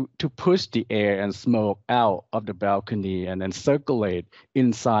to push the air and smoke out of the balcony and then circulate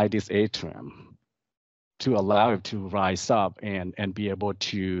inside this atrium, to allow it to rise up and be able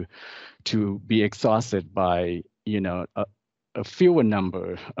to be exhausted by a fewer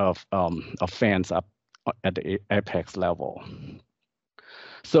number of fans up at the apex level.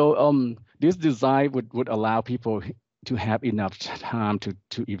 So this design would allow people to have enough time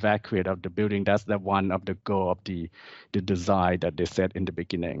to evacuate of the building. That's the one of the goal of the design that they set in the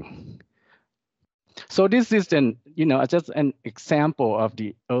beginning. So this is just an example of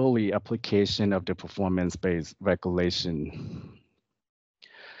the early application of the performance-based regulation.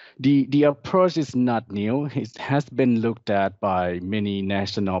 The approach is not new. It has been looked at by many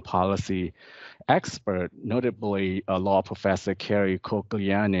national policy experts, notably law professor Kerry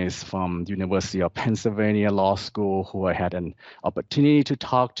Koglianis from the University of Pennsylvania Law School, who I had an opportunity to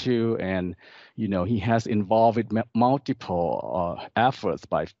talk to, and he has involved with multiple efforts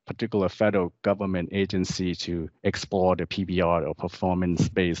by particular federal government agency to explore the PBR or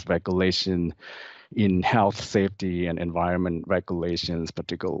performance-based regulation in health, safety, and environment regulations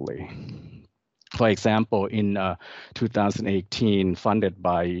particularly. For example, in 2018, funded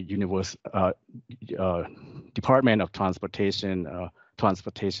by Department of Transportation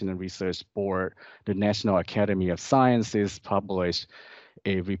and Research Board, the National Academy of Sciences published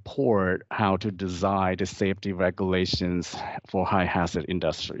a report how to design the safety regulations for high hazard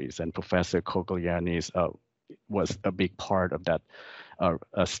industries. And Professor Koglianis was a big part of that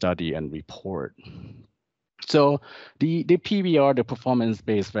study and report. So the PBR, the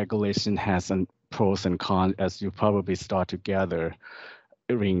performance-based regulation, has some pros and cons, as you probably start to gather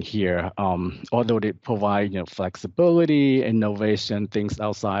here. Although they provide flexibility, innovation, things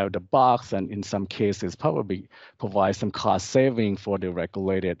outside of the box, and in some cases probably provide some cost saving for the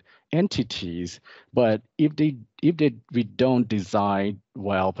regulated entities. But if we don't design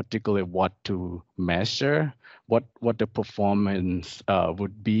well, particularly what to measure, what the performance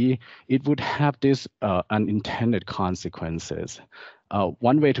would be, it would have these unintended consequences.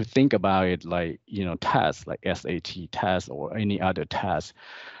 One way to think about it, like tests, like SAT tests or any other test.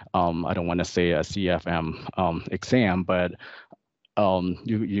 I don't want to say a CFM exam, but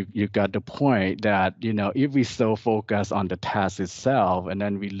you got the point that if we so focus on the test itself, and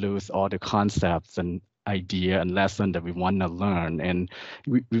then we lose all the concepts and idea and lesson that we want to learn, and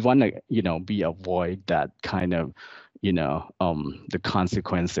we want to avoid that kind of the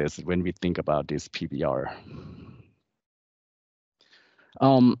consequences when we think about this PBR.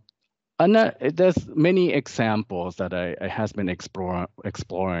 There's many examples that I has been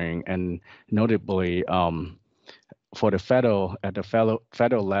exploring, and notably for the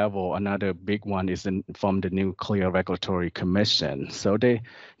federal level, another big one is from the Nuclear Regulatory Commission. So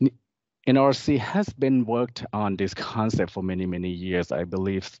NRC has been worked on this concept for many years. I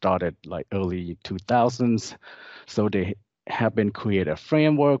believe started like early 2000s. So they have been created a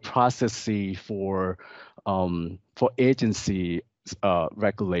framework processes for agency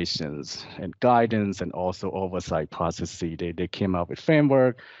regulations and guidance, and also oversight processes. They came up with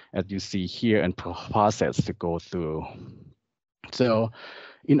framework, as you see here, and process to go through. So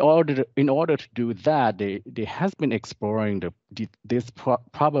In order to do that, they has been exploring this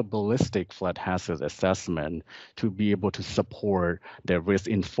probabilistic flood hazard assessment to be able to support the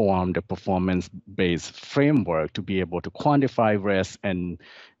risk-informed performance-based framework to be able to quantify risk and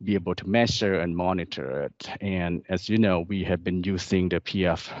be able to measure and monitor it. And as you know, we have been using the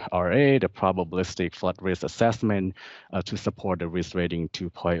PFRA, the probabilistic flood risk assessment, to support the risk rating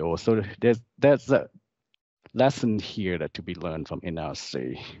 2.0. So that's a lesson here that to be learned from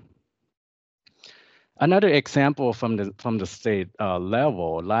NRC. Another example from the state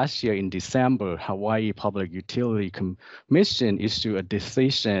level, last year in December, Hawaii Public Utility Commission issued a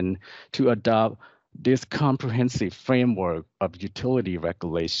decision to adopt this comprehensive framework of utility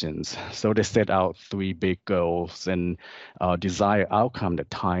regulations. So they set out 3 big goals and desired outcome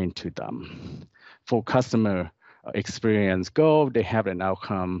that tie into them. For customer experience goal, they have an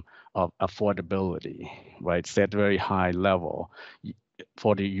outcome of affordability, right? Set very high level.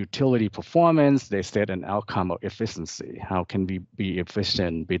 For the utility performance, they set an outcome of efficiency. How can we be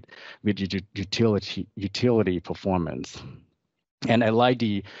efficient with utility performance? And I like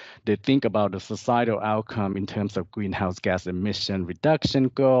the think about the societal outcome in terms of greenhouse gas emission reduction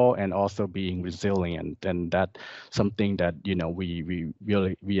goal and also being resilient. And that's something that we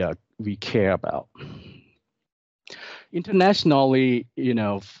really care about. Internationally,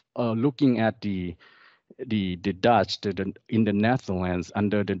 looking at the Dutch in the Netherlands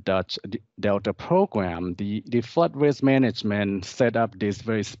under the Dutch Delta program, the flood risk management set up this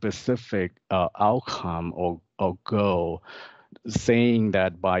very specific outcome or goal, saying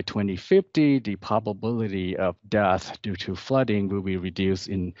that by 2050, the probability of death due to flooding will be reduced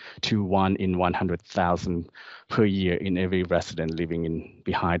to 1 in 100,000 per year in every resident living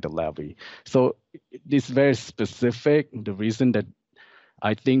behind the levee. So it's very specific. The reason that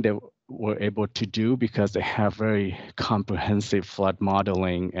I think they were able to do because they have very comprehensive flood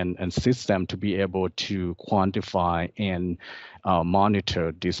modeling and system to be able to quantify and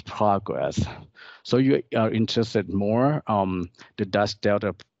monitor this progress. So you are interested more, the Dutch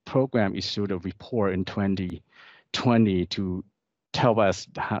Delta program issued a report in 2020 to tell us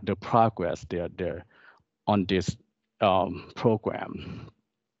the progress there on this program.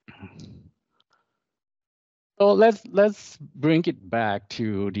 So let's bring it back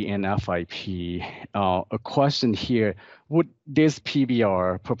to the NFIP. A question here: would this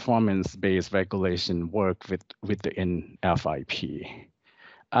PBR performance-based regulation work with the NFIP?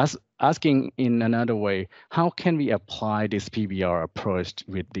 Asking in another way, how can we apply this PBR approach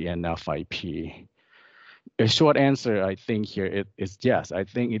with the NFIP? A short answer, I think here is yes. I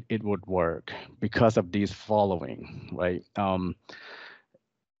think it would work because of these following, right?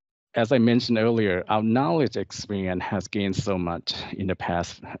 As I mentioned earlier, our knowledge experience has gained so much in the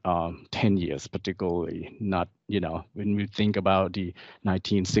past 10 years, particularly when we think about the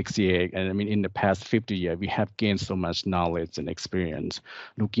 1968, and I mean, in the past 50 years, we have gained so much knowledge and experience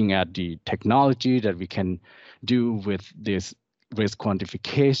looking at the technology that we can do with this risk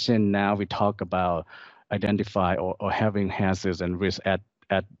quantification. Now we talk about identify or having hazards and risk at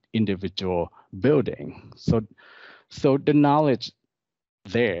individual building. So the knowledge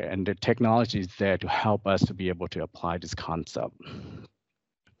there and the technology is there to help us to be able to apply this concept.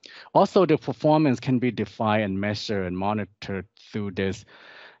 Also, the performance can be defined and measured and monitored through this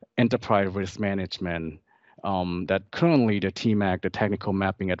enterprise risk management that currently the TMAC, the Technical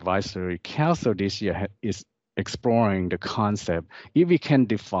Mapping Advisory Council this year is exploring the concept. If we can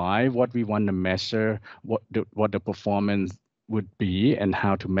define what we want to measure, what the performance would be and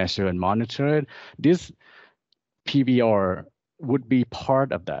how to measure and monitor it, this PBR would be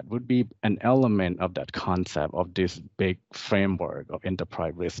part of that, would be an element of that concept of this big framework of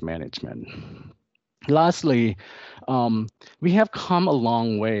enterprise risk management. Lastly, we have come a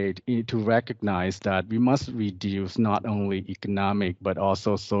long way to recognize that we must reduce not only economic, but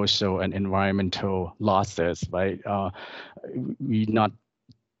also social and environmental losses, right? We not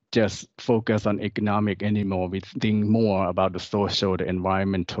just focus on economic anymore. We think more about the social, the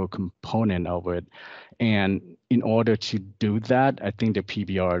environmental component of it. And in order to do that, I think the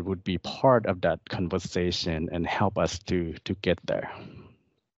PBR would be part of that conversation and help us to get there.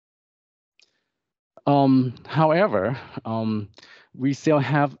 However, we still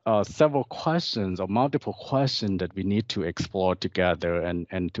have several questions or multiple questions that we need to explore together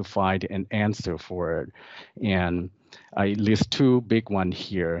and to find an answer for it. And I list 2 big ones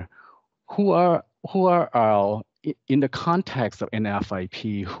here. Who are our, in the context of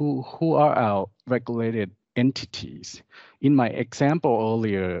NFIP, who are our regulated entities? In my example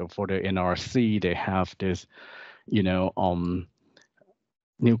earlier for the NRC, they have this,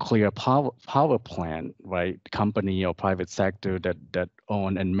 nuclear power plant, right? Company or private sector that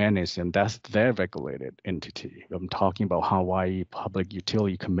own and manage, and that's their regulated entity. I'm talking about Hawaii Public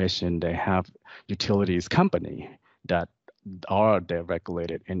Utility Commission. They have utilities company that are their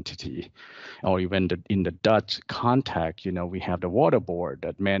regulated entity. Or even in the Dutch context, we have the water board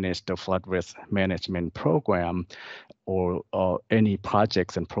that manage the flood risk management program, or any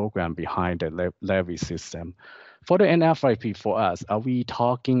projects and program behind the levee system. For the NFIP, for us, are we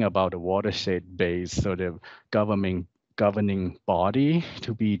talking about a watershed-based sort of governing body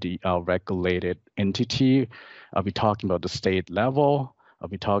to be the regulated entity? Are we talking about the state level? Are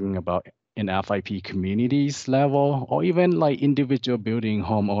we talking about NFIP communities level, or even like individual building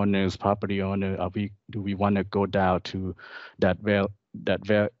homeowners, property owner? Do we want to go down to that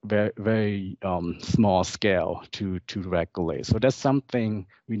very small scale to regulate? So that's something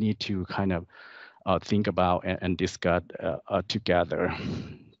we need to kind of think about and discuss together.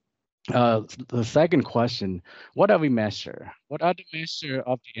 The second question, what are we measure? What are the measure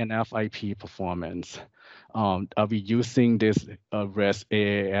of the NFIP performance? Are we using this REST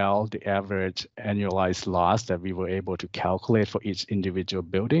AAL, the average annualized loss that we were able to calculate for each individual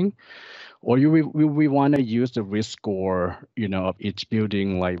building? Or we want to use the risk score, of each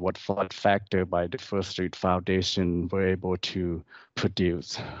building, like what flood factor by the First Street Foundation were able to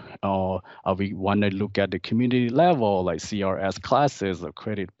produce? Or we want to look at the community level, like CRS classes or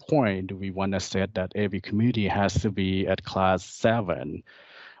credit point? Do we want to set that every community has to be at class 7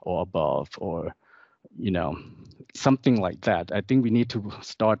 or above, or something like that? I think we need to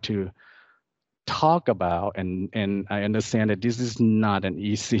start to talk about, and I understand that this is not an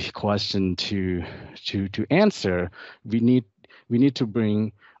easy question to answer. We need to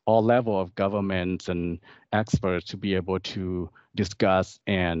bring all level of governments and experts to be able to discuss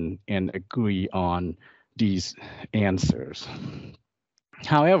and agree on these answers.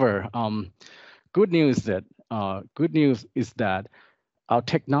 However, good news is that our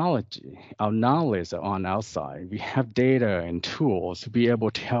technology, our knowledge are on our side. We have data and tools to be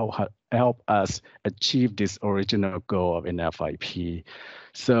able to help us achieve this original goal of NFIP.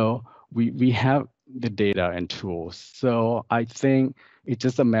 So we have the data and tools. So I think it's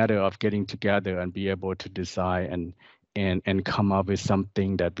just a matter of getting together and be able to decide and come up with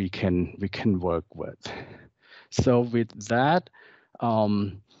something that we can work with. So with that,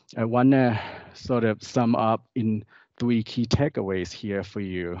 I want to sort of sum up in 3 key takeaways here for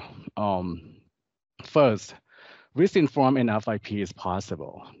you. First, risk-informed NFIP is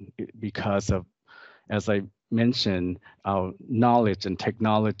possible because of, as I mentioned, our knowledge and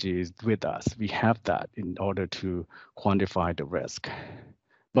technology is with us. We have that in order to quantify the risk.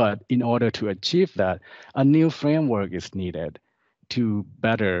 But in order to achieve that, a new framework is needed to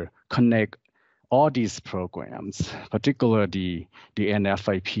better connect all these programs, particularly the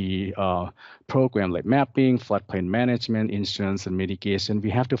NFIP program like mapping, floodplain management, insurance, and mitigation. We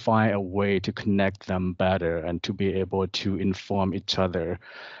have to find a way to connect them better and to be able to inform each other.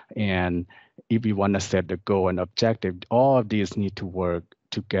 And if we want to set the goal and objective, all of these need to work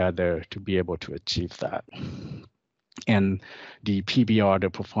together to be able to achieve that. And the PBR, the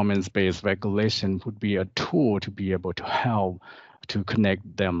performance-based regulation, would be a tool to be able to help to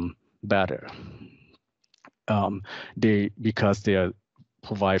connect them better. Because they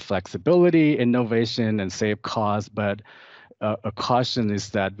provide flexibility, innovation, and save costs, but a caution is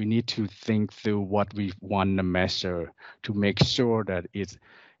that we need to think through what we want to measure to make sure that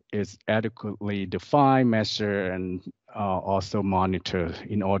it's adequately defined, measured, and also monitored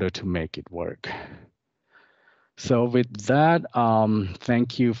in order to make it work. So with that,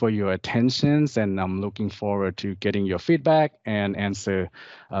 thank you for your attentions, and I'm looking forward to getting your feedback and answer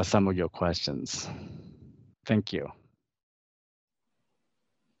some of your questions. Thank you.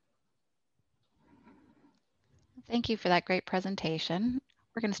 Thank you for that great presentation.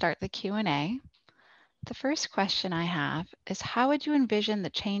 We're going to start the Q&A. The first question I have is, how would you envision the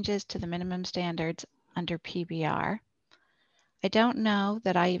changes to the minimum standards under PBR? I don't know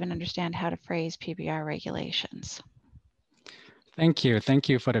that I even understand how to phrase PBR regulations. Thank you. Thank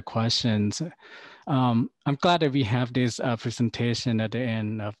you for the questions. I'm glad that we have this presentation at the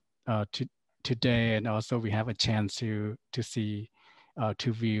end of today, and also we have a chance to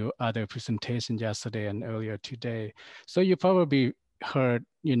view other presentations yesterday and earlier today. So you probably heard,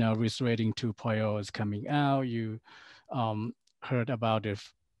 risk rating 2.0 is coming out. You heard about the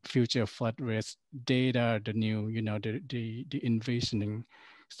future flood risk data, the new, the envisioning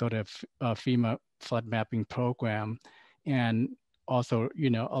sort of FEMA flood mapping program, and also,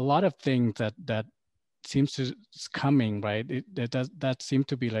 a lot of things that seems to is coming, right? That seems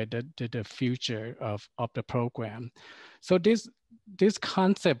to be like the future of the program. So this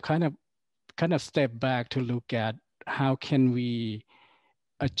concept kind of step back to look at how can we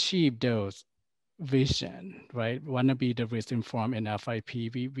achieve those vision, right? Want to be the risk informed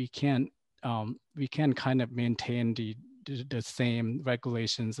NFIP. We can kind of maintain the same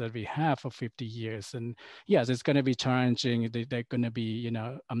regulations that we have for 50 years. And yes, it's going to be challenging. They're going to be, you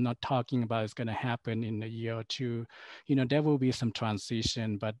know, I'm not talking about it's going to happen in a year or two. You know, there will be some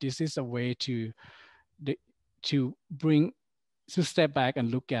transition, but this is a way to step back and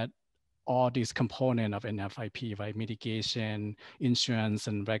look at all these components of NFIP, right? Mitigation, insurance,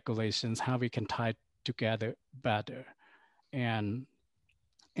 and regulations, how we can tie together better. And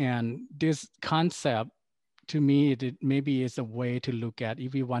this concept, to me, it maybe is a way to look at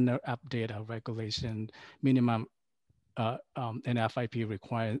if we want to update our regulation minimum NFIP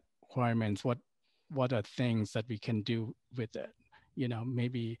requirements, what are things that we can do with it? You know,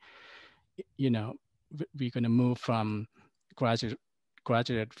 maybe, you know, we're going to move from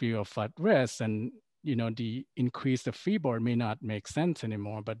graduate view of flood risk, and you know, the increase the freeboard may not make sense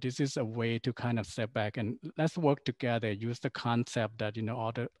anymore, but this is a way to kind of step back and let's work together, use the concept that, you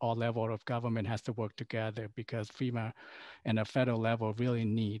know, all level of government has to work together, because FEMA and the federal level really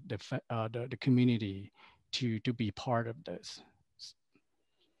need the community to be part of this.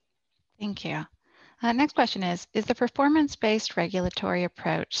 Thank you. Next question is the performance-based regulatory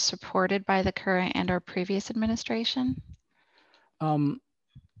approach supported by the current and or previous administration?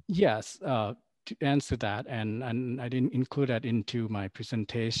 Yes, to answer that, and I didn't include that into my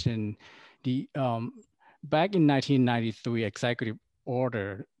presentation. The back in 1993, Executive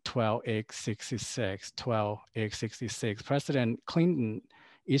Order 12-866, President Clinton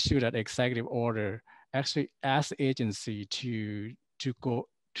issued that executive order, actually asked the agency to go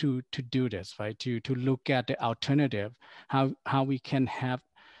to do this, right? To look at the alternative, how we can have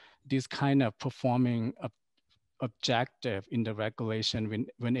this kind of performing objective in the regulation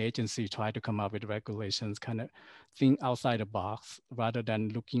when agency try to come up with regulations, kind of think outside the box rather than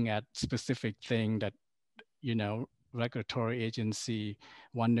looking at specific thing that, you know, regulatory agency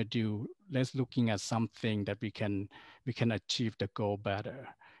want to do. Let's looking at something that we can achieve the goal better.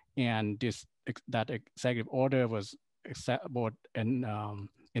 And that executive order was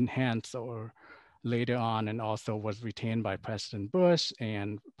enhanced or later on, and also was retained by President Bush,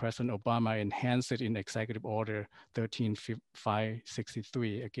 and President Obama enhanced it in Executive Order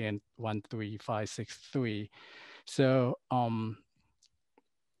 13563, again, 13563. So,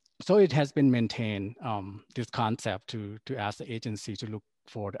 so it has been maintained, this concept to ask the agency to look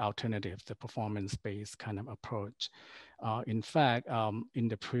for the alternatives, the performance-based kind of approach. In fact, in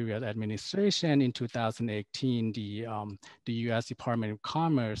the previous administration in 2018, the U.S. Department of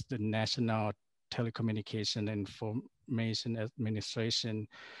Commerce, the National Telecommunication and Information Administration,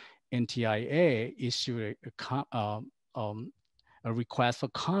 NTIA, issued a request for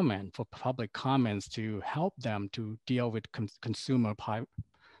comment, for public comments, to help them to deal with consumer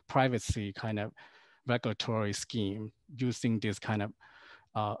privacy kind of regulatory scheme using this kind of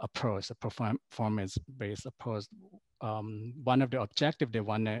approach, a performance-based approach. One of the objectives they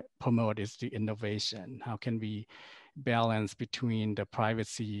want to promote is the innovation. How can we balance between the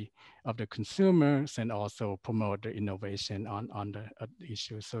privacy of the consumers and also promote the innovation on the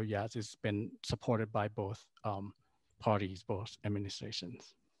issue? So yes, it's been supported by both parties, both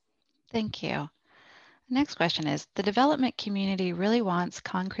administrations. Thank you. Next question is, the development community really wants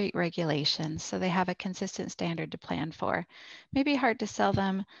concrete regulations so they have a consistent standard to plan for. Maybe hard to sell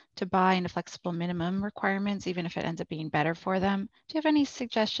them to buy into flexible minimum requirements, even if it ends up being better for them. Do you have any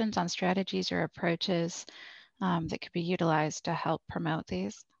suggestions on strategies or approaches that could be utilized to help promote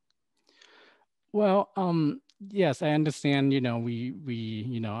these? Well, yes, I understand, you know, we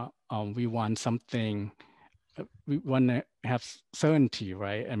want something, we want to have certainty,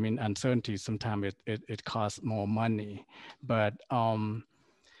 right? I mean, uncertainty, sometimes it costs more money, but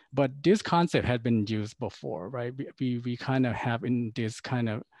this concept had been used before, right? We kind of have in this kind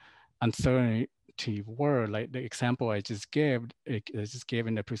of uncertainty world, like the example I just gave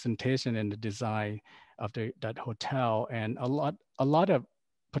in the presentation and the design of that hotel, and a lot of,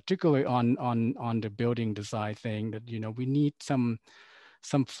 particularly on the building design thing, that, you know, we need some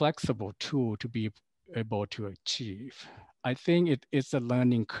flexible tool to be able to achieve. I think it's a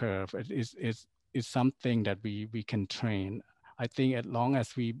learning curve. It is something that we can train. I think as long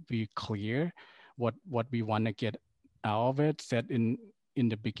as we be clear what we want to get out of it, set in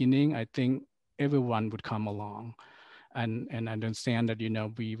the beginning, I think everyone would come along. And I understand that, you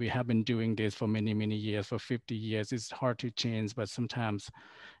know, we have been doing this for many years, for 50 years. It's hard to change, but sometimes,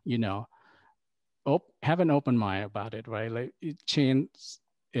 you know, have an open mind about it, right? Like change,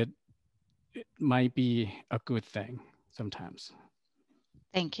 it might be a good thing sometimes.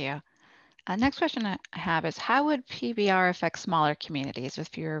 Thank you. Next question I have is, how would PBR affect smaller communities with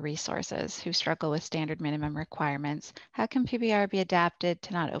fewer resources who struggle with standard minimum requirements? How can PBR be adapted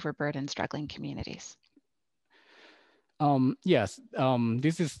to not overburden struggling communities? Yes,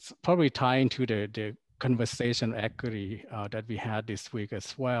 this is probably tying to the conversation equity that we had this week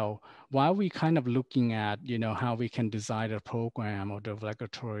as well. While we kind of looking at, how we can design a program or the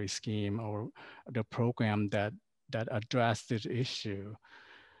regulatory scheme or the program that address this issue,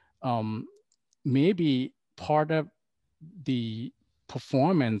 maybe part of the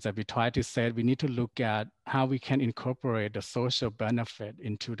performance that we try to set, we need to look at how we can incorporate the social benefit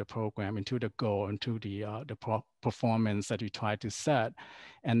into the program, into the goal, into the performance that we try to set,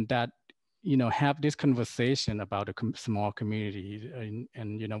 and that have this conversation about a small community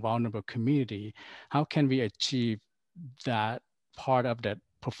and vulnerable community. How can we achieve that part of that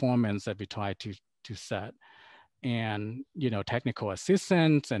performance that we try to set? And technical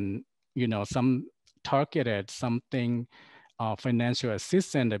assistance and some targeted something financial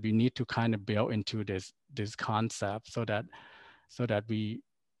assistance that we need to kind of build into this concept so that we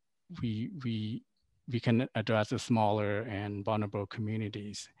can address the smaller and vulnerable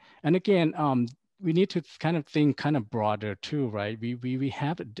communities. And again, we need to kind of think kind of broader too, right? We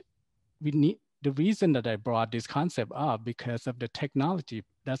need, the reason that I brought this concept up because of the technology.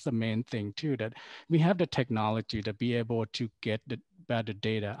 That's the main thing too, that we have the technology to be able to get the better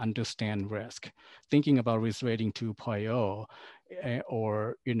data, understand risk, thinking about risk rating 2.0,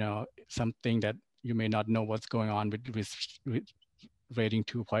 or something that you may not know what's going on with risk rating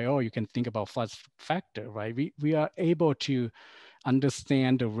 2.0. You can think about flood factor, right? We are able to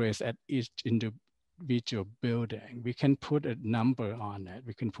understand the risk at each individual building. We can put a number on it.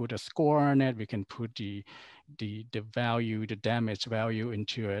 We can put a score on it. We can put the value, the damage value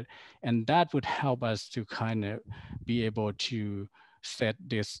into it. And that would help us to kind of be able to set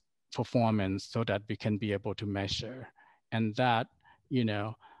this performance so that we can be able to measure. And that,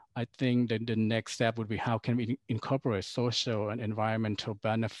 I think that the next step would be how can we incorporate social and environmental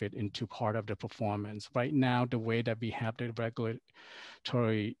benefit into part of the performance. Right now, the way that we have the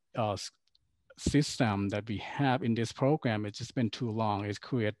regulatory system that we have in this program, it's just been too long. It's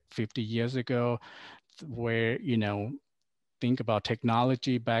created 50 years ago where, think about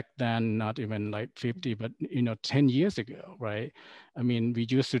technology back then, not even like 50, but 10 years ago, right? I mean, we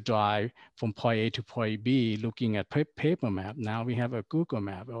used to drive from point A to point B looking at paper map. Now we have a Google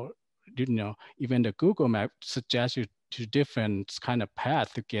map, or even the Google map suggests you to different kind of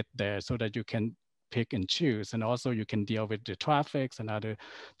path to get there so that you can pick and choose. And also you can deal with the traffic and other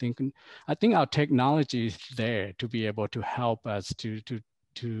things. I think our technology is there to be able to help us to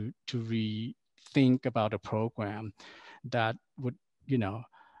rethink about a program that would,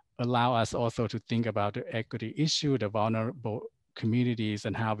 allow us also to think about the equity issue, the vulnerable communities,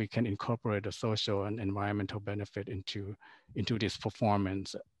 and how we can incorporate the social and environmental benefit into this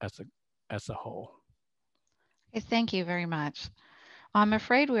performance as a whole. Okay, thank you very much. I'm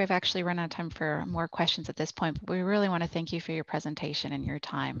afraid we've actually run out of time for more questions at this point, but we really want to thank you for your presentation and your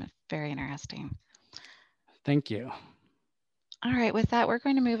time. Very interesting. Thank you. All right, with that, we're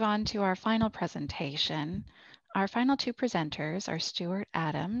going to move on to our final presentation. Our final two presenters are Stuart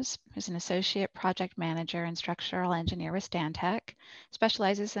Adams, who's an associate project manager and structural engineer with Stantec,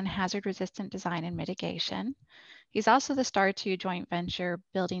 specializes in hazard-resistant design and mitigation. He's also the STAR 2 joint venture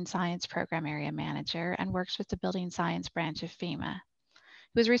building science program area manager and works with the building science branch of FEMA.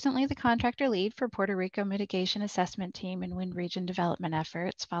 He was recently the contractor lead for Puerto Rico mitigation assessment team and wind region development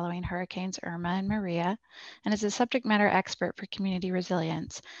efforts following Hurricanes Irma and Maria, and is a subject matter expert for community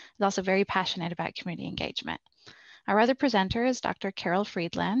resilience. He's also very passionate about community engagement. Our other presenter is Dr. Carol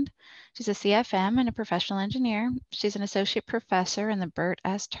Friedland. She's a CFM and a professional engineer. She's an associate professor in the Burt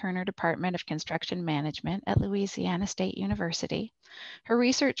S. Turner Department of Construction Management at Louisiana State University. Her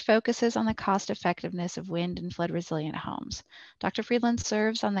research focuses on the cost effectiveness of wind and flood resilient homes. Dr. Friedland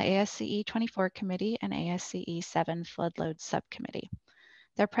serves on the ASCE 24 Committee and ASCE 7 Flood Load Subcommittee.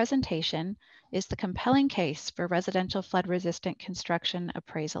 Their presentation is the compelling case for residential flood resistant construction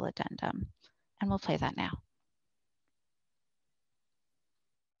appraisal addendum. And we'll play that now.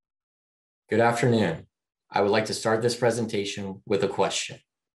 Good afternoon. I would like to start this presentation with a question.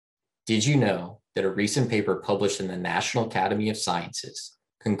 Did you know that a recent paper published in the National Academy of Sciences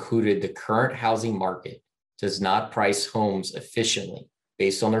concluded the current housing market does not price homes efficiently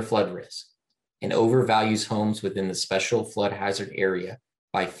based on their flood risk and overvalues homes within the special flood hazard area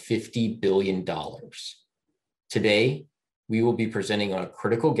by $50 billion? Today, we will be presenting on a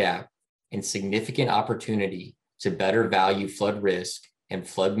critical gap and significant opportunity to better value flood risk and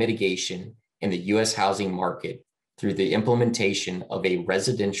flood mitigation in the U.S. housing market through the implementation of a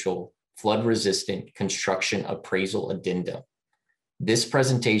residential flood-resistant construction appraisal addendum. This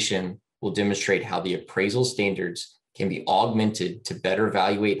presentation will demonstrate how the appraisal standards can be augmented to better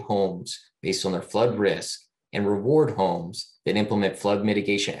evaluate homes based on their flood risk and reward homes that implement flood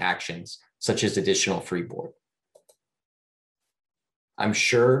mitigation actions, such as additional freeboard. I'm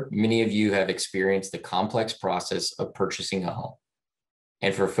sure many of you have experienced the complex process of purchasing a home.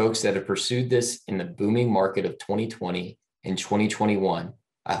 And for folks that have pursued this in the booming market of 2020 and 2021,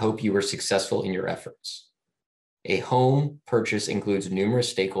 I hope you were successful in your efforts. A home purchase includes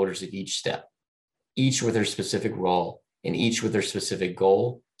numerous stakeholders at each step, each with their specific role and each with their specific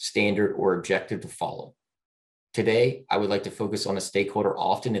goal, standard, or objective to follow. Today, I would like to focus on a stakeholder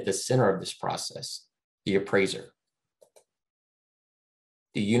often at the center of this process, the appraiser.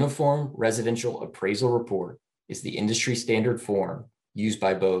 The Uniform Residential Appraisal Report is the industry standard form used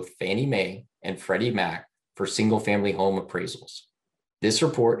by both Fannie Mae and Freddie Mac for single-family home appraisals. This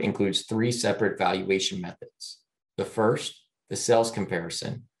report includes 3 separate valuation methods. The first, the sales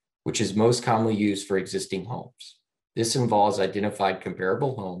comparison, which is most commonly used for existing homes. This involves identifying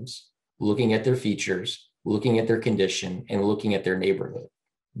comparable homes, looking at their features, looking at their condition, and looking at their neighborhood,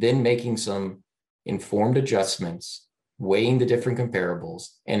 then making some informed adjustments, weighing the different comparables,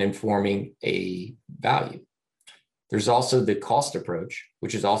 and informing a value. There's also the cost approach,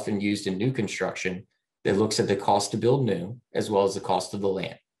 which is often used in new construction that looks at the cost to build new, as well as the cost of the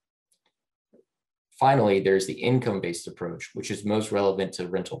land. Finally, there's the income-based approach, which is most relevant to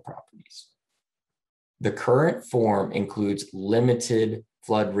rental properties. The current form includes limited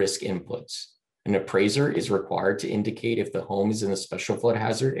flood risk inputs. An appraiser is required to indicate if the home is in a special flood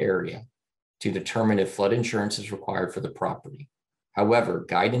hazard area to determine if flood insurance is required for the property. However,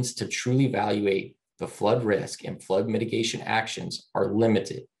 guidance to truly evaluate the flood risk and flood mitigation actions are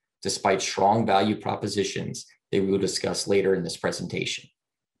limited, despite strong value propositions that we will discuss later in this presentation.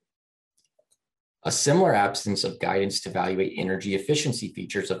 A similar absence of guidance to evaluate energy efficiency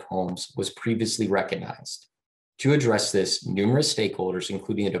features of homes was previously recognized. To address this, numerous stakeholders,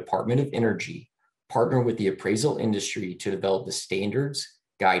 including the Department of Energy, partner with the appraisal industry to develop the standards,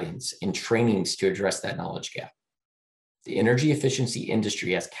 guidance, and trainings to address that knowledge gap. The energy efficiency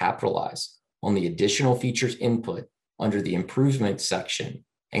industry has capitalized on the additional features input under the improvement section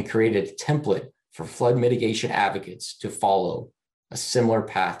and created a template for flood mitigation advocates to follow a similar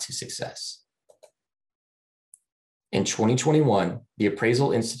path to success. In 2021, the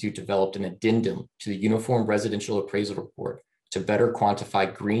Appraisal Institute developed an addendum to the Uniform Residential Appraisal Report to better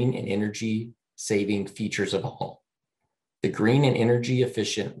quantify green and energy saving features of a home. The Green and Energy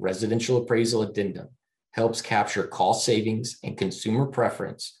Efficient Residential Appraisal Addendum helps capture cost savings and consumer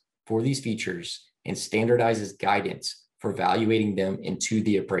preference for these features and standardizes guidance for evaluating them into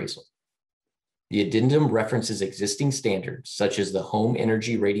the appraisal. The addendum references existing standards such as the Home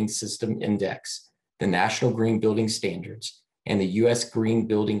Energy Rating System Index, the National Green Building Standards, and the U.S. Green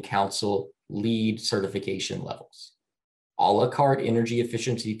Building Council LEED certification levels. A la carte energy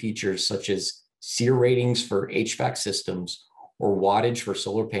efficiency features such as SEER ratings for HVAC systems or wattage for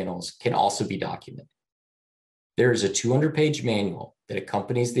solar panels can also be documented. There is a 200-page manual that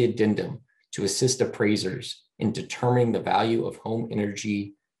accompanies the addendum to assist appraisers in determining the value of home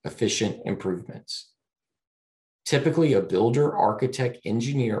energy efficient improvements. Typically, a builder, architect,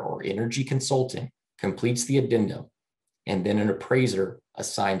 engineer, or energy consultant completes the addendum, and then an appraiser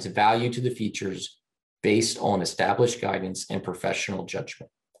assigns value to the features based on established guidance and professional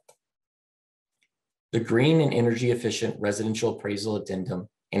judgment. The Green and Energy Efficient Residential Appraisal Addendum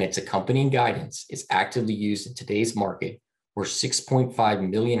and its accompanying guidance is actively used in today's market, where 6.5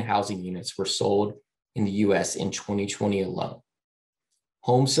 million housing units were sold in the US in 2020 alone.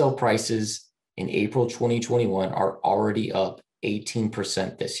 Home sale prices in April 2021 are already up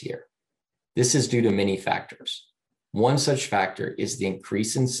 18% this year. This is due to many factors. One such factor is the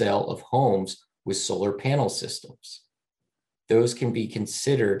increase in sale of homes with solar panel systems. Those can be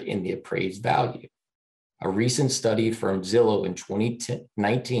considered in the appraised value. A recent study from Zillow in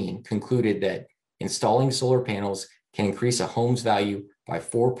 2019 concluded that installing solar panels can increase a home's value by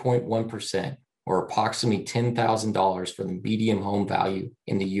 4.1%, or approximately $10,000 for the median home value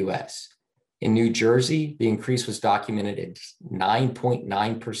in the US. In New Jersey, the increase was documented at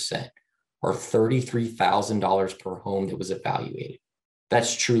 9.9%, or $33,000 per home that was evaluated.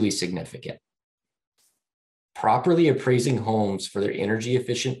 That's truly significant. Properly appraising homes for their energy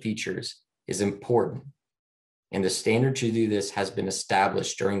efficient features is important, and the standard to do this has been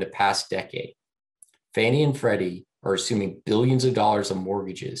established during the past decade. Fannie and Freddie are assuming billions of dollars of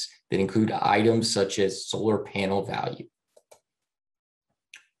mortgages that include items such as solar panel value.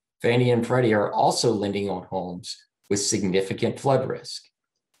 Fannie and Freddie are also lending on homes with significant flood risk.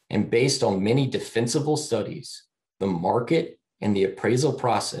 And based on many defensible studies, the market and the appraisal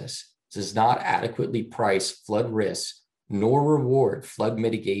process does not adequately price flood risk nor reward flood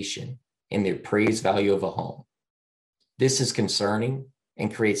mitigation in the appraised value of a home. This is concerning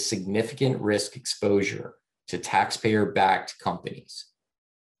and creates significant risk exposure to taxpayer-backed companies.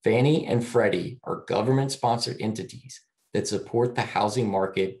 Fannie and Freddie are government-sponsored entities that support the housing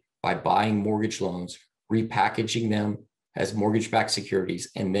market by buying mortgage loans, repackaging them as mortgage-backed securities,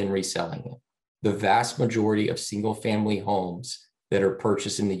 and then reselling them. The vast majority of single-family homes that are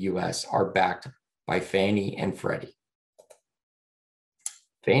purchased in the US are backed by Fannie and Freddie.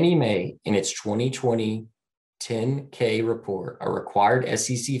 Fannie Mae, in its 2020 10K report, a required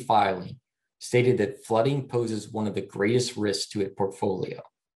SEC filing, stated that flooding poses one of the greatest risks to its portfolio.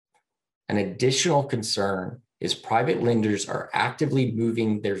 An additional concern is private lenders are actively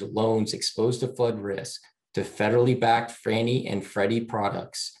moving their loans exposed to flood risk to federally backed Fannie and Freddie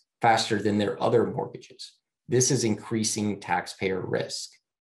products faster than their other mortgages. This is increasing taxpayer risk.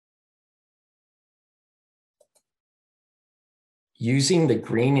 Using the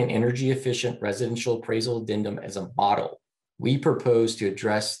green and energy efficient residential appraisal addendum as a model, we propose to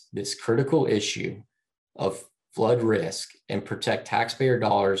address this critical issue of flood risk and protect taxpayer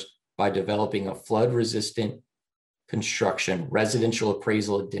dollars by developing a flood resistant construction residential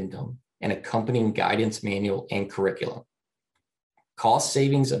appraisal addendum and accompanying guidance manual and curriculum. Cost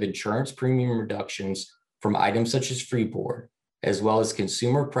savings of insurance premium reductions from items such as freeboard, as well as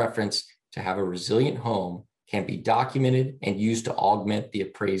consumer preference to have a resilient home, can be documented and used to augment the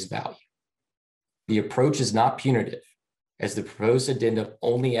appraised value. The approach is not punitive, as the proposed addendum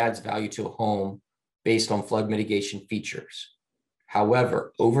only adds value to a home based on flood mitigation features.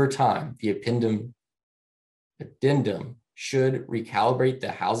 However, over time, the addendum should recalibrate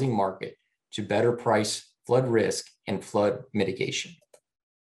the housing market to better price flood risk and flood mitigation.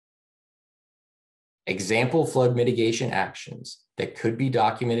 Example flood mitigation actions that could be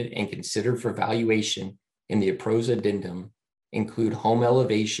documented and considered for valuation in the appraised addendum include home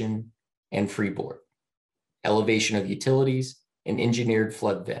elevation and freeboard, elevation of utilities, and engineered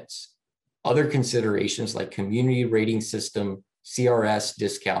flood vents. Other considerations like community rating system, CRS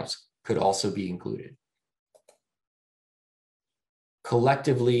discounts could also be included.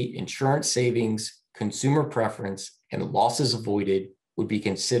 Collectively, insurance savings, consumer preference, and losses avoided would be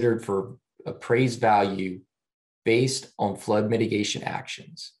considered for appraised value based on flood mitigation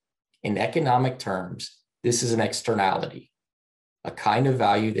actions. In economic terms, this is an externality, a kind of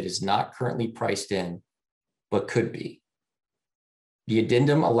value that is not currently priced in, but could be. The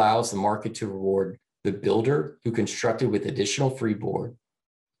addendum allows the market to reward the builder who constructed with additional freeboard,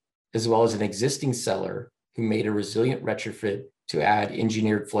 as well as an existing seller who made a resilient retrofit to add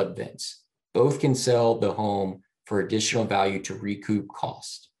engineered flood vents. Both can sell the home for additional value to recoup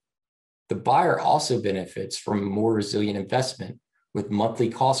cost. The buyer also benefits from a more resilient investment with monthly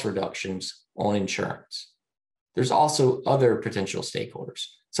cost reductions on insurance. There's also other potential stakeholders,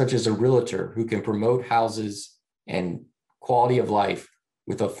 such as a realtor who can promote houses and quality of life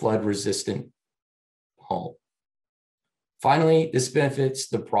with a flood-resistant home. Finally, this benefits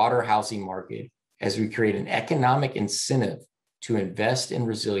the broader housing market as we create an economic incentive to invest in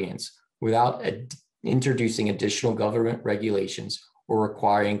resilience without introducing additional government regulations or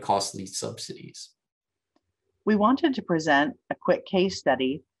requiring costly subsidies. We wanted to present a quick case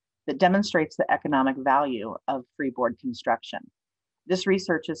study that demonstrates the economic value of freeboard construction. This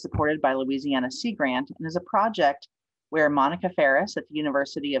research is supported by Louisiana Sea Grant and is a project where Monica Ferris at the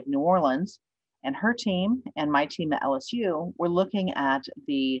University of New Orleans and her team and my team at LSU were looking at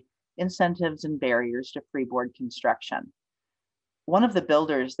the incentives and barriers to freeboard construction. One of the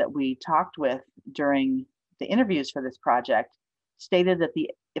builders that we talked with during the interviews for this project stated that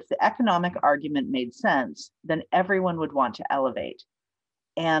if the economic argument made sense, then everyone would want to elevate.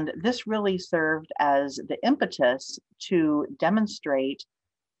 And this really served as the impetus to demonstrate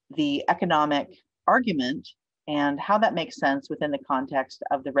the economic argument and how that makes sense within the context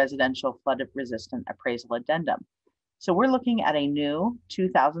of the residential flood resistant appraisal addendum. So we're looking at a new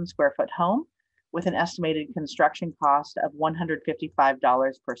 2,000 square foot home with an estimated construction cost of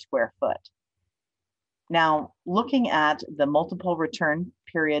 $155 per square foot. Now, looking at the multiple return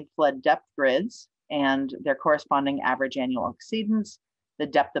period flood depth grids and their corresponding average annual exceedance, the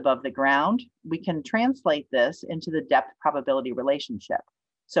depth above the ground, we can translate this into the depth probability relationship.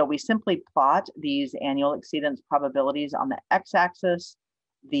 So we simply plot these annual exceedance probabilities on the x-axis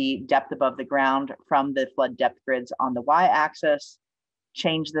the depth above the ground from the flood depth grids on the y-axis,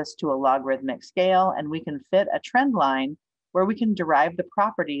 change this to a logarithmic scale, and we can fit a trend line where we can derive the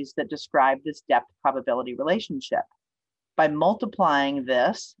properties that describe this depth probability relationship. By multiplying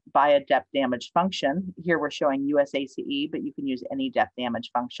this by a depth damage function, here we're showing USACE, but you can use any depth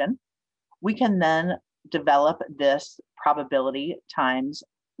damage function, we can then develop this probability times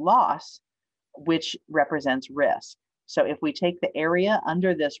loss, which represents risk. So if we take the area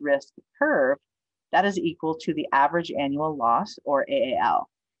under this risk curve, that is equal to the average annual loss, or AAL.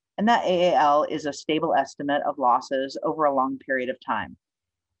 And that AAL is a stable estimate of losses over a long period of time.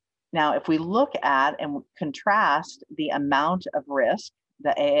 Now, if we look at and contrast the amount of risk,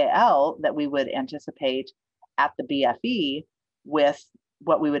 the AAL that we would anticipate at the BFE with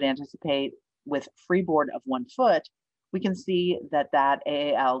what we would anticipate with freeboard of 1 foot, we can see that that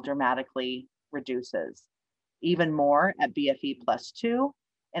AAL dramatically reduces. Even more at BFE +2.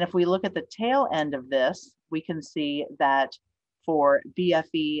 And if we look at the tail end of this, we can see that for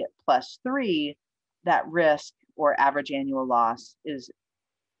BFE +3, that risk or average annual loss is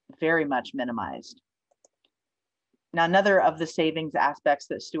very much minimized. Now, another of the savings aspects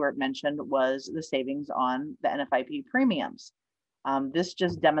that Stuart mentioned was the savings on the NFIP premiums. This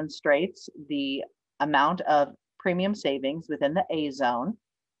just demonstrates the amount of premium savings within the A zone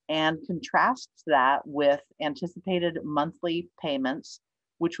and contrasts that with anticipated monthly payments,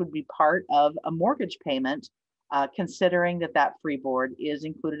 which would be part of a mortgage payment, considering that that freeboard is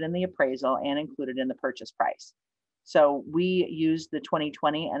included in the appraisal and included in the purchase price. So we use the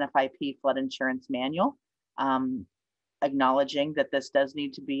 2020 NFIP flood insurance manual, acknowledging that this does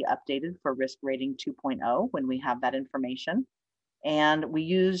need to be updated for risk rating 2.0 when we have that information. And we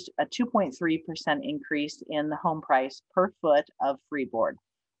used a 2.3% increase in the home price per foot of freeboard.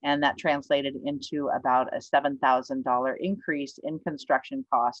 And that translated into about a $7,000 increase in construction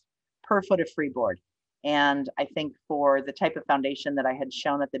cost per foot of freeboard. And I think for the type of foundation that I had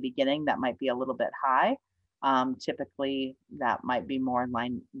shown at the beginning, that might be a little bit high. Typically, that might be more in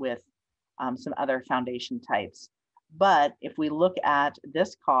line with some other foundation types. But if we look at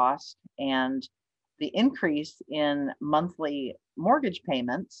this cost and the increase in monthly mortgage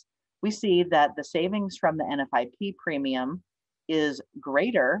payments, we see that the savings from the NFIP premium is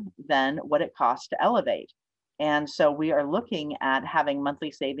greater than what it costs to elevate. And so we are looking at having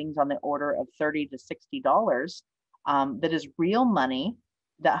monthly savings on the order of $30 to $60 that is real money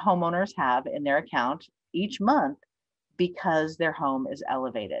that homeowners have in their account each month because their home is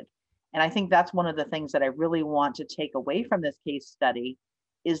elevated. And I think that's one of the things that I really want to take away from this case study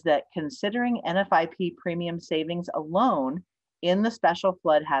is that considering NFIP premium savings alone in the special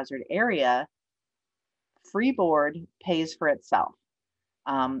flood hazard area, freeboard pays for itself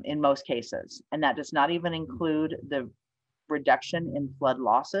in most cases. And that does not even include the reduction in flood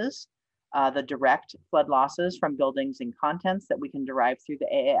losses, the direct flood losses from buildings and contents that we can derive through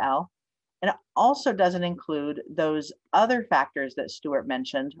the AAL. And it also doesn't include those other factors that Stuart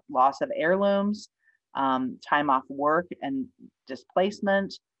mentioned, loss of heirlooms, time off work and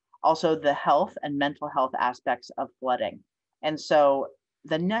displacement, also the health and mental health aspects of flooding. And so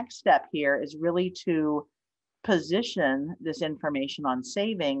the next step here is really to position this information on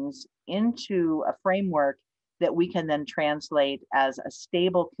savings into a framework that we can then translate as a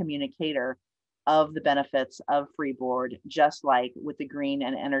stable communicator of the benefits of freeboard, just like with the green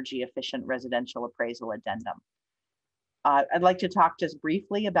and energy efficient residential appraisal addendum. I'd like to talk just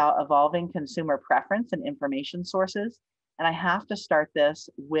briefly about evolving consumer preference and information sources. And I have to start this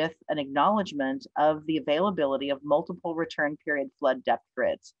with an acknowledgement of the availability of multiple return period flood depth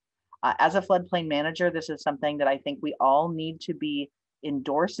grids. As a floodplain manager, this is something that I think we all need to be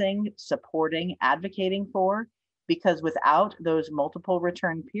endorsing, supporting, advocating for, because without those multiple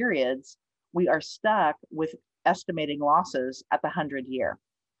return periods, we are stuck with estimating losses at the 100-year.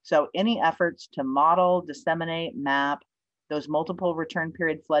 So any efforts to model, disseminate, map those multiple return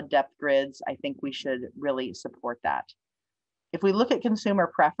period flood depth grids, I think we should really support that. If we look at consumer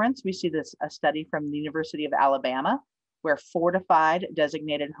preference, we see this a study from the University of Alabama, where fortified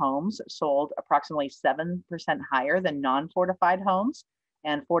designated homes sold approximately 7% higher than non-fortified homes.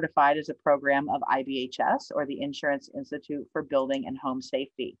 And fortified is a program of IBHS, or the Insurance Institute for Building and Home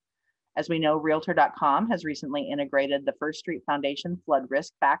Safety. As we know, Realtor.com has recently integrated the First Street Foundation flood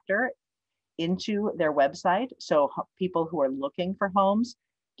risk factor into their website. So people who are looking for homes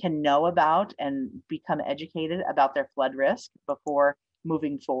can know about and become educated about their flood risk before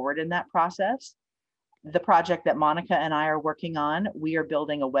moving forward in that process. The project that Monica and I are working on, we are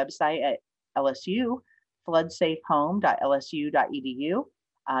building a website at LSU, floodsafehome.lsu.edu,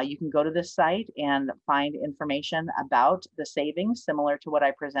 You can go to this site and find information about the savings similar to what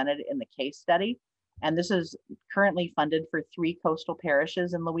I presented in the case study. And this is currently funded for 3 coastal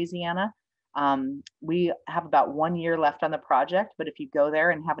parishes in Louisiana. We have about 1 year left on the project, but if you go there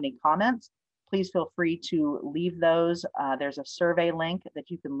and have any comments, please feel free to leave those. There's a survey link that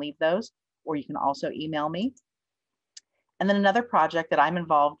you can leave those, or you can also email me. And then another project that I'm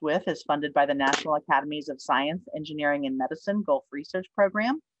involved with is funded by the National Academies of Science, Engineering, and Medicine Gulf Research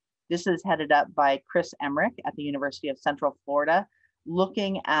Program. This is headed up by Chris Emmerich at the University of Central Florida,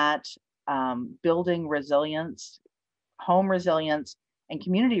 looking at building resilience, home resilience, and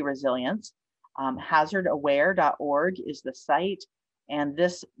community resilience. Hazardaware.org is the site. And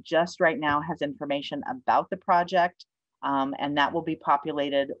this just right now has information about the project, and that will be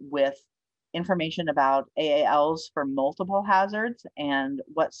populated with information about AALs for multiple hazards and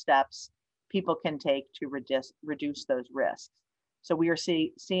what steps people can take to reduce those risks. So we are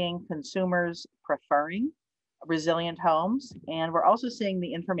seeing consumers preferring resilient homes, and we're also seeing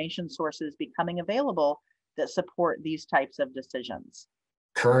the information sources becoming available that support these types of decisions.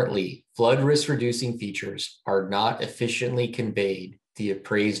 Currently, flood risk reducing features are not efficiently conveyed the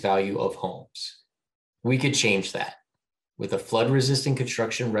appraised value of homes. We could change that. With a flood-resistant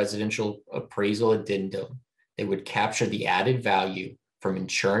construction residential appraisal addendum, they would capture the added value from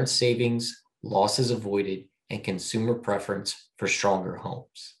insurance savings, losses avoided, and consumer preference for stronger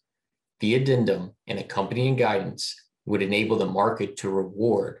homes. The addendum and accompanying guidance would enable the market to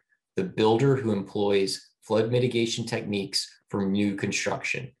reward the builder who employs flood mitigation techniques for new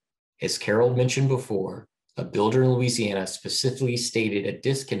construction. As Carol mentioned before, a builder in Louisiana specifically stated a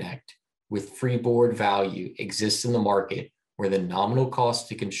disconnect with freeboard value exists in the market where the nominal cost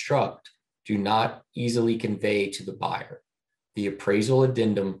to construct do not easily convey to the buyer. The appraisal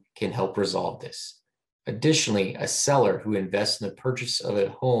addendum can help resolve this. Additionally, a seller who invests in the purchase of a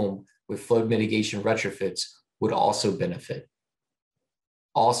home with flood mitigation retrofits would also benefit.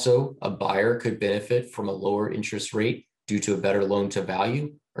 Also, a buyer could benefit from a lower interest rate due to a better loan to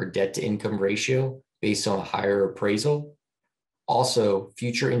value or debt to income ratio based on a higher appraisal. Also,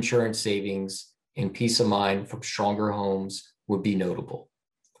 future insurance savings and peace of mind from stronger homes would be notable.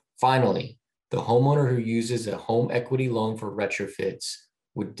 Finally, the homeowner who uses a home equity loan for retrofits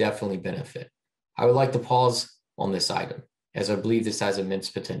would definitely benefit. I would like to pause on this item, as I believe this has immense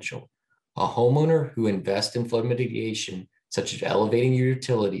potential. A homeowner who invests in flood mitigation, such as elevating your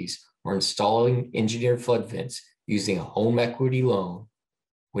utilities or installing engineered flood vents using a home equity loan,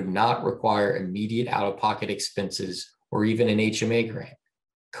 would not require immediate out-of-pocket expenses or even an HMA grant.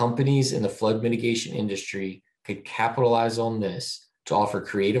 Companies in the flood mitigation industry could capitalize on this to offer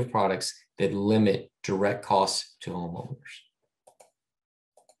creative products that limit direct costs to homeowners.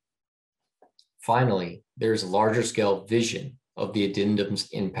 Finally, there's a larger scale vision of the addendum's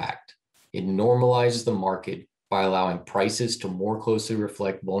impact. It normalizes the market by allowing prices to more closely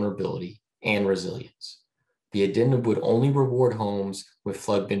reflect vulnerability and resilience. The addendum would only reward homes with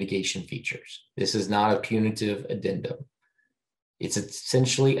flood mitigation features. This is not a punitive addendum. It's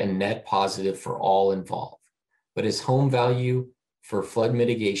essentially a net positive for all involved. But as home value for flood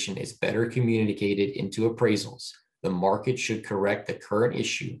mitigation is better communicated into appraisals, the market should correct the current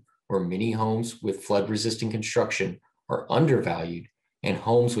issue where many homes with flood-resistant construction are undervalued and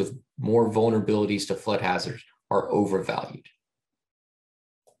homes with more vulnerabilities to flood hazards are overvalued.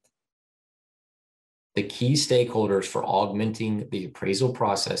 The key stakeholders for augmenting the appraisal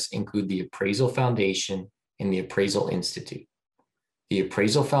process include the Appraisal Foundation and the Appraisal Institute. The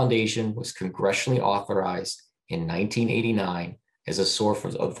Appraisal Foundation was congressionally authorized in 1989 as a source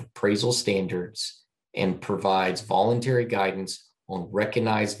of appraisal standards and provides voluntary guidance on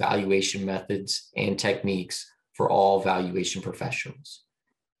recognized valuation methods and techniques for all valuation professionals.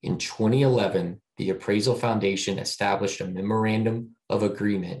 In 2011, the Appraisal Foundation established a memorandum of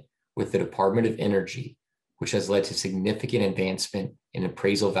agreement with the Department of Energy, which has led to significant advancement in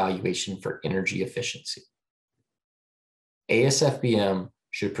appraisal valuation for energy efficiency. ASFPM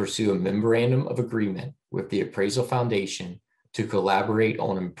should pursue a memorandum of agreement with the Appraisal Foundation to collaborate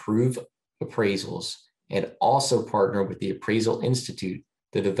on improved appraisals and also partner with the Appraisal Institute,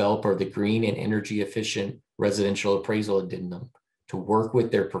 the developer of the Green and Energy Efficient Residential Appraisal Addendum, to work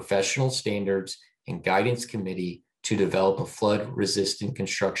with their professional standards and guidance committee to develop a flood-resistant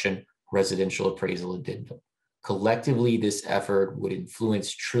construction residential appraisal addendum. Collectively, this effort would influence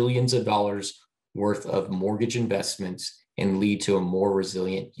trillions of dollars worth of mortgage investments and lead to a more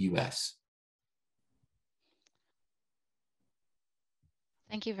resilient U.S.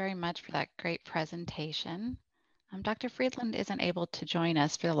 Thank you very much for that great presentation. Dr. Friedland isn't able to join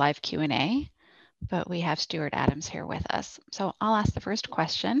us for the live Q&A, but we have Stuart Adams here with us. So I'll ask the first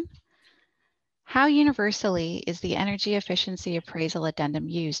question. How universally is the energy efficiency appraisal addendum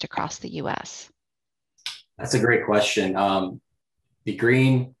used across the US? That's a great question. The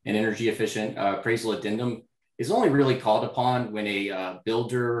green and energy efficient appraisal addendum is only really called upon when a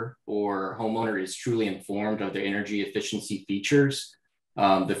builder or homeowner is truly informed of their energy efficiency features.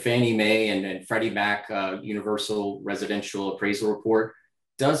 The Fannie Mae and Freddie Mac Universal Residential Appraisal Report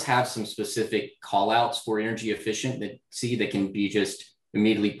does have some specific call outs for energy efficient that can be just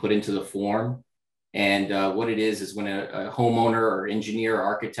immediately put into the form. And what it is when a homeowner or engineer or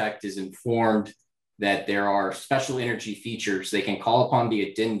architect is informed that there are special energy features, they can call upon the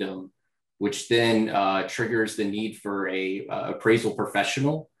addendum, which then triggers the need for a appraisal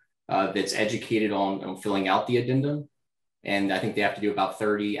professional that's educated on filling out the addendum. And I think they have to do about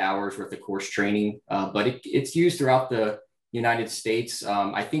 30 hours worth of course training, but it's used throughout the United States.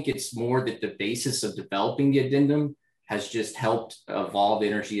 I think it's more that the basis of developing the addendum has just helped evolve the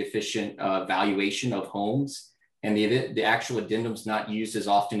energy efficient valuation of homes. And the actual addendum's not used as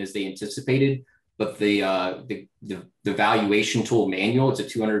often as they anticipated, but the valuation tool manual, it's a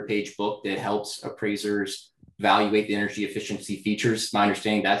 200-page book that helps appraisers evaluate the energy efficiency features. My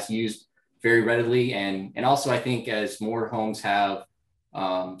understanding that's used very readily. And also I think as more homes have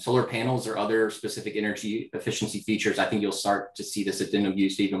solar panels or other specific energy efficiency features, I think you'll start to see this addendum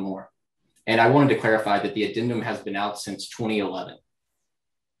used even more. And I wanted to clarify that the addendum has been out since 2011.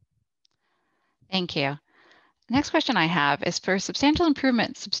 Thank you. The next question I have is for substantial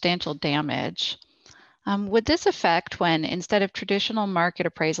improvement, substantial damage. Would this affect when instead of traditional market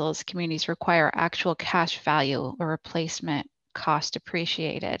appraisals, communities require actual cash value or replacement cost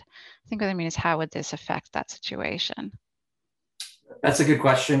appreciated? I think what I mean is how would this affect that situation? That's a good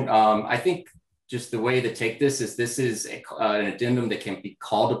question. I think just the way to take this is an addendum that can be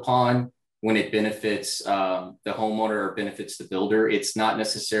called upon when it benefits the homeowner or benefits the builder. It's not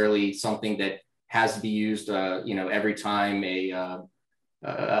necessarily something that has to be used every time a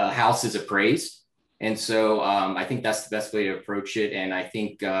house is appraised. And so I think that's the best way to approach it. And I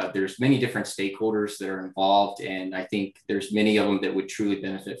think there's many different stakeholders that are involved. And I think there's many of them that would truly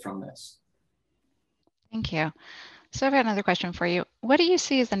benefit from this. Thank you. So I've got another question for you. What do you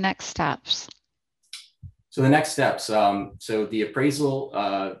see as the next steps? So the next steps, so the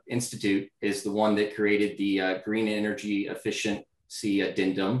Appraisal Institute is the one that created the Green Energy Efficiency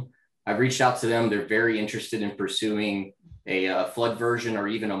Addendum. I've reached out to them. They're very interested in pursuing a flood version or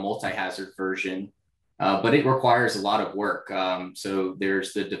even a multi-hazard version. But it requires a lot of work. So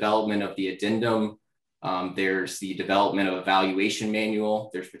there's the development of the addendum. There's the development of evaluation manual.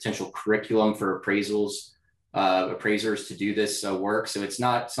 There's potential curriculum for appraisers to do this work. So it's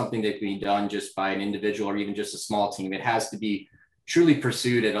not something that can be done just by an individual or even just a small team. It has to be truly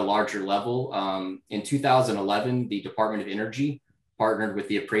pursued at a larger level. In 2011, the Department of Energy partnered with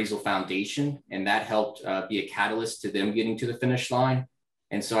the Appraisal Foundation, and that helped be a catalyst to them getting to the finish line.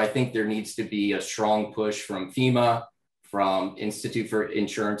 And so I think there needs to be a strong push from FEMA, from Institute for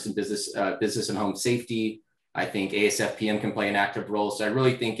Insurance and Business and Home Safety. I think ASFPM can play an active role. So I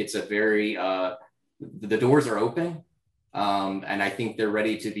really think it's a very, the doors are open and I think they're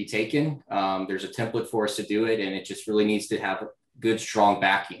ready to be taken. There's a template for us to do it, and it just really needs to have good, strong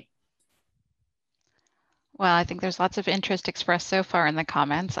backing. Well, I think there's lots of interest expressed so far in the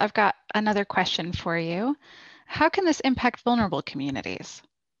comments. I've got another question for you. How can this impact vulnerable communities?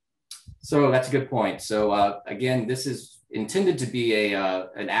 So that's a good point. So again, this is intended to be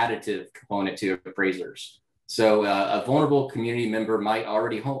an additive component to appraisers. So a vulnerable community member might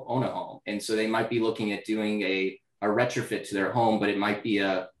already own a home. And so they might be looking at doing a retrofit to their home, but it might be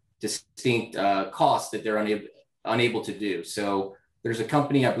a distinct cost that they're unable to do. So there's a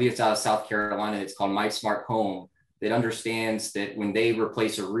company, I believe it's out of South Carolina, it's called My Smart Home, that understands that when they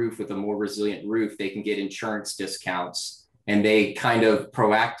replace a roof with a more resilient roof, they can get insurance discounts, and they kind of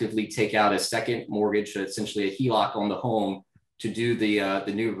proactively take out a second mortgage, essentially a HELOC on the home to do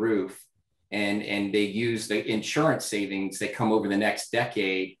the new roof. And they use the insurance savings that come over the next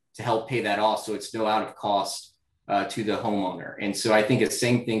decade to help pay that off. So it's no out of cost to the homeowner. And so I think the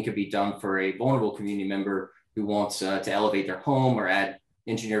same thing could be done for a vulnerable community member who wants to elevate their home or add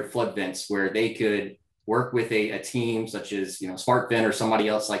engineered flood vents, where they could work with a team such as SmartVent or somebody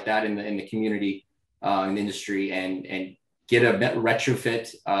else like that in the community in the industry and get a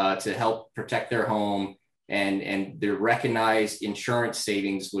retrofit to help protect their home, and their recognized insurance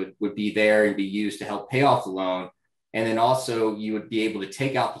savings would be there and be used to help pay off the loan. And then also you would be able to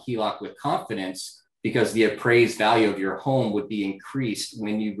take out the HELOC with confidence because the appraised value of your home would be increased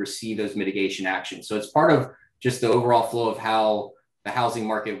when you receive those mitigation actions. So it's part of just the overall flow of how the housing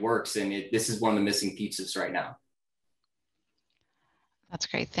market works. And this is one of the missing pieces right now. That's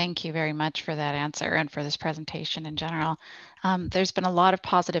great. Thank you very much for that answer and for this presentation in general. There's been a lot of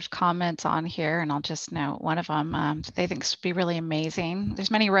positive comments on here, and I'll just note one of them they think this would be really amazing. There's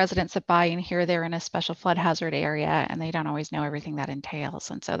many residents that buy in here, they're in a special flood hazard area, and they don't always know everything that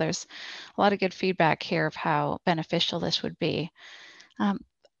entails. And so there's a lot of good feedback here of how beneficial this would be.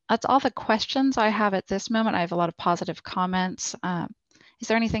 That's all the questions I have at this moment. I have a lot of positive comments. Is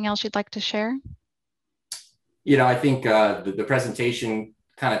there anything else you'd like to share? You know, I think the presentation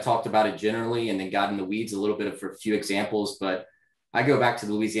kind of talked about it generally and then got in the weeds a little bit for a few examples. But I go back to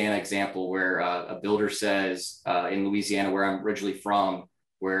the Louisiana example where a builder says in Louisiana, where I'm originally from,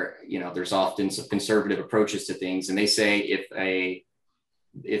 where, you know, there's often some conservative approaches to things. And they say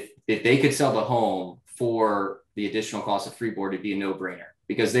if they could sell the home for the additional cost of freeboard, it'd be a no-brainer,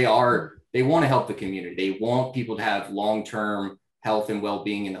 because they want to help the community. They want people to have long-term health and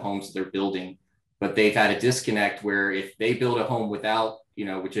well-being in the homes that they're building. But they've had a disconnect where if they build a home without, you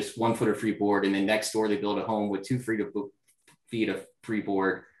know, with just 1 foot of freeboard, and then next door they build a home with 2 feet of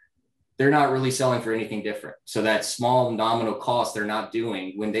freeboard, they're not really selling for anything different. So that small nominal cost they're not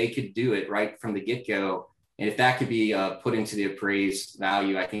doing when they could do it right from the get-go. And if that could be put into the appraised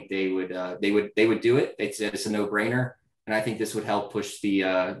value, I think they would do it. It's a no-brainer, and I think this would help push the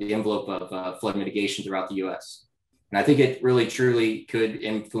envelope of flood mitigation throughout the U.S. And I think it really, truly could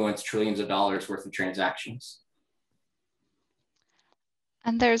influence trillions of dollars worth of transactions.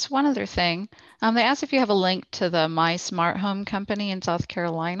 And there's one other thing. They asked if you have a link to the My Smart Home company in South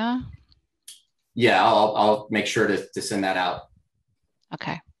Carolina. Yeah, I'll make sure to send that out.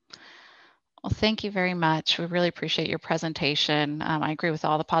 Okay. Well, thank you very much. We really appreciate your presentation. I agree with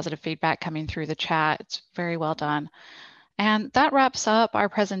all the positive feedback coming through the chat. It's very well done. And that wraps up our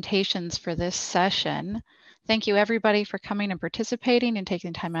presentations for this session. Thank you everybody for coming and participating and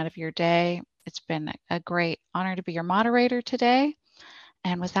taking time out of your day. It's been a great honor to be your moderator today.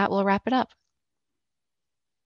 And with that, we'll wrap it up.